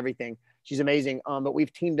 She does everything. She's amazing. But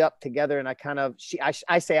we've teamed up together, and I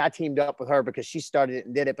say I teamed up with her because she started it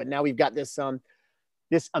and did it. But now we've got this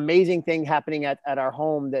amazing thing happening at our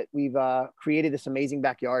home that we've created, this amazing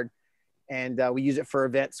backyard, and we use it for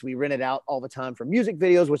events. We rent it out all the time for music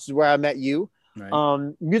videos, which is where I met you.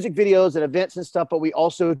 Right. Music videos and events and stuff. But we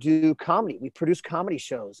also do comedy. We produce comedy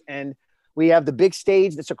shows, and we have the big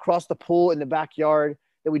stage that's across the pool in the backyard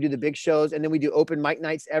that we do the big shows. And then we do open mic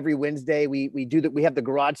nights every Wednesday. We have the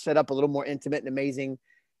garage set up a little more intimate and amazing.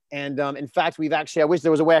 And in fact, I wish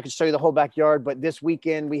there was a way I could show you the whole backyard, but this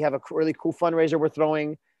weekend we have a really cool fundraiser we're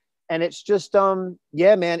throwing. And it's just,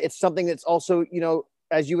 yeah, man, it's something that's also,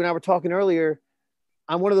 as you and I were talking earlier,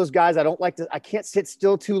 I'm one of those guys, I can't sit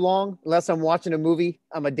still too long unless I'm watching a movie.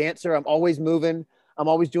 I'm a dancer. I'm always moving. I'm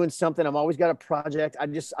always doing something. I'm always got a project.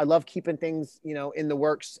 I love keeping things, in the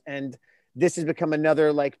works. And this has become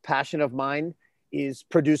another like passion of mine, is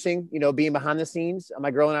producing, being behind the scenes. My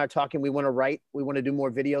girl and I are talking, we want to write, we want to do more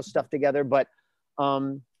video stuff together. But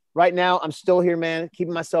right now I'm still here, man,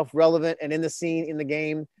 keeping myself relevant and in the scene, in the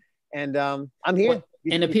game. And I'm here.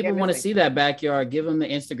 And if people want to see that backyard, give them the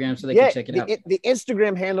Instagram so they can check it out. The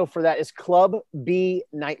Instagram handle for that is Club B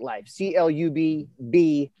Nightlife,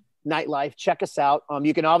 CLUBB Nightlife. Check us out.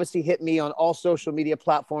 You can obviously hit me on all social media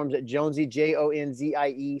platforms at Jonesy,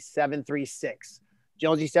 JONZIE 736.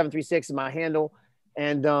 Jonesy 736 is my handle.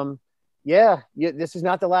 And this is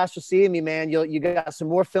not the last you'll see of me, man. You got some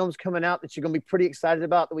more films coming out that you're gonna be pretty excited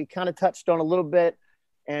about that we kind of touched on a little bit.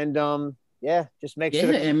 And Yeah, just make Yeah,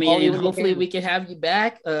 sure. I mean, and hopefully we can have you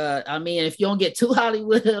back. I mean, if you don't get too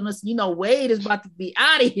Hollywood on us, Wade is about to be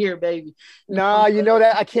out of here, baby. No, you know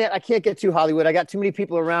that I can't get too Hollywood. I got too many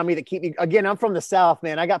people around me that keep me. Again, I'm from the South,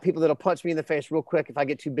 man. I got people that'll punch me in the face real quick if I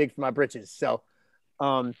get too big for my britches. So,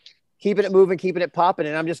 keeping it moving, keeping it popping,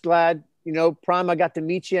 and I'm just glad, Prime, I got to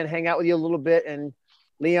meet you and hang out with you a little bit. And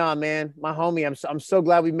Leon, man, my homie, I'm so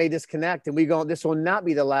glad we made this connect, and this will not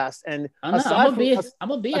be the last. And I'm gonna be at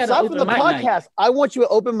an open mic podcast night. I want you at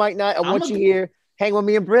open mic night. I want you here, hang with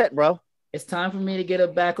me and Britt, bro. It's time for me to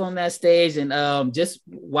get back on that stage. And just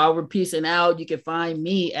while we're peacing out, you can find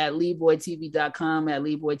me at LeeboyTV.com, at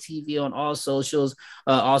LeeboyTV on all socials.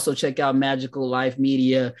 Also check out Magical Life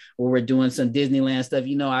Media, where we're doing some Disneyland stuff.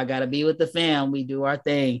 I got to be with the fam. We do our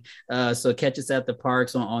thing. So catch us at the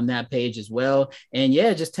parks on that page as well. And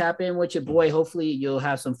yeah, just tap in with your boy. Hopefully you'll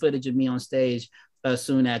have some footage of me on stage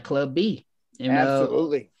soon at Club B. And,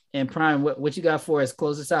 absolutely. And Prime, what you got for us?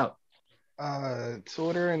 Close us out.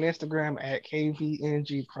 Twitter and Instagram at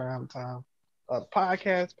KVNG Primetime.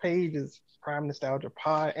 Podcast page is Prime Nostalgia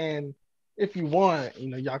Pod, and if you want,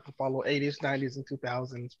 y'all can follow 80s, 90s, and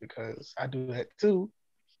 2000s because I do that too.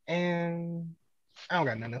 And I don't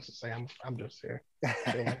got nothing else to say. I'm just here.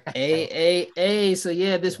 Hey. So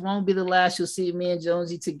yeah, this won't be the last you'll see me and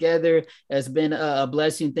Jonesy together. It's been a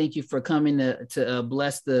blessing. Thank you for coming to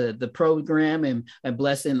bless the program and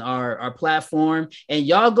blessing our platform. And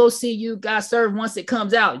y'all go see You Got Served once it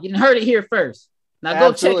comes out. You didn't heard it here first. Now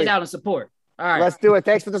go check it out and support. All right. Let's do it.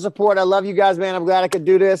 Thanks for the support. I love you guys, man. I'm glad I could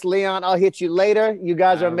do this. Leon, I'll hit you later. You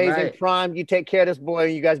guys are amazing. Right. Prime, you take care of this boy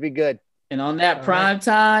and you guys be good. And on that, prime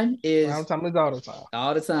time is all the time.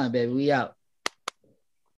 All the time, baby. We out.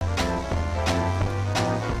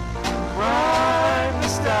 Prime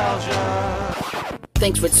Nostalgia.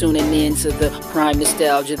 Thanks for tuning in to the Prime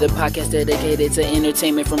Nostalgia, the podcast dedicated to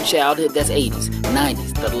entertainment from childhood. That's 80s,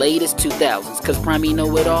 90s, the latest 2000s. Because Prime,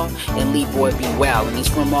 know it all, and Leeboy be wild, and he's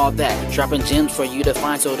from all that. Dropping gems for you to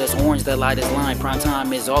find, so that's orange, the lightest line. Prime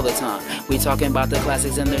time is all the time. We talking about the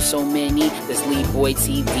classics, and there's so many. That's Leeboy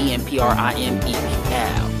TV and PRIME.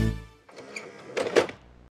 Now.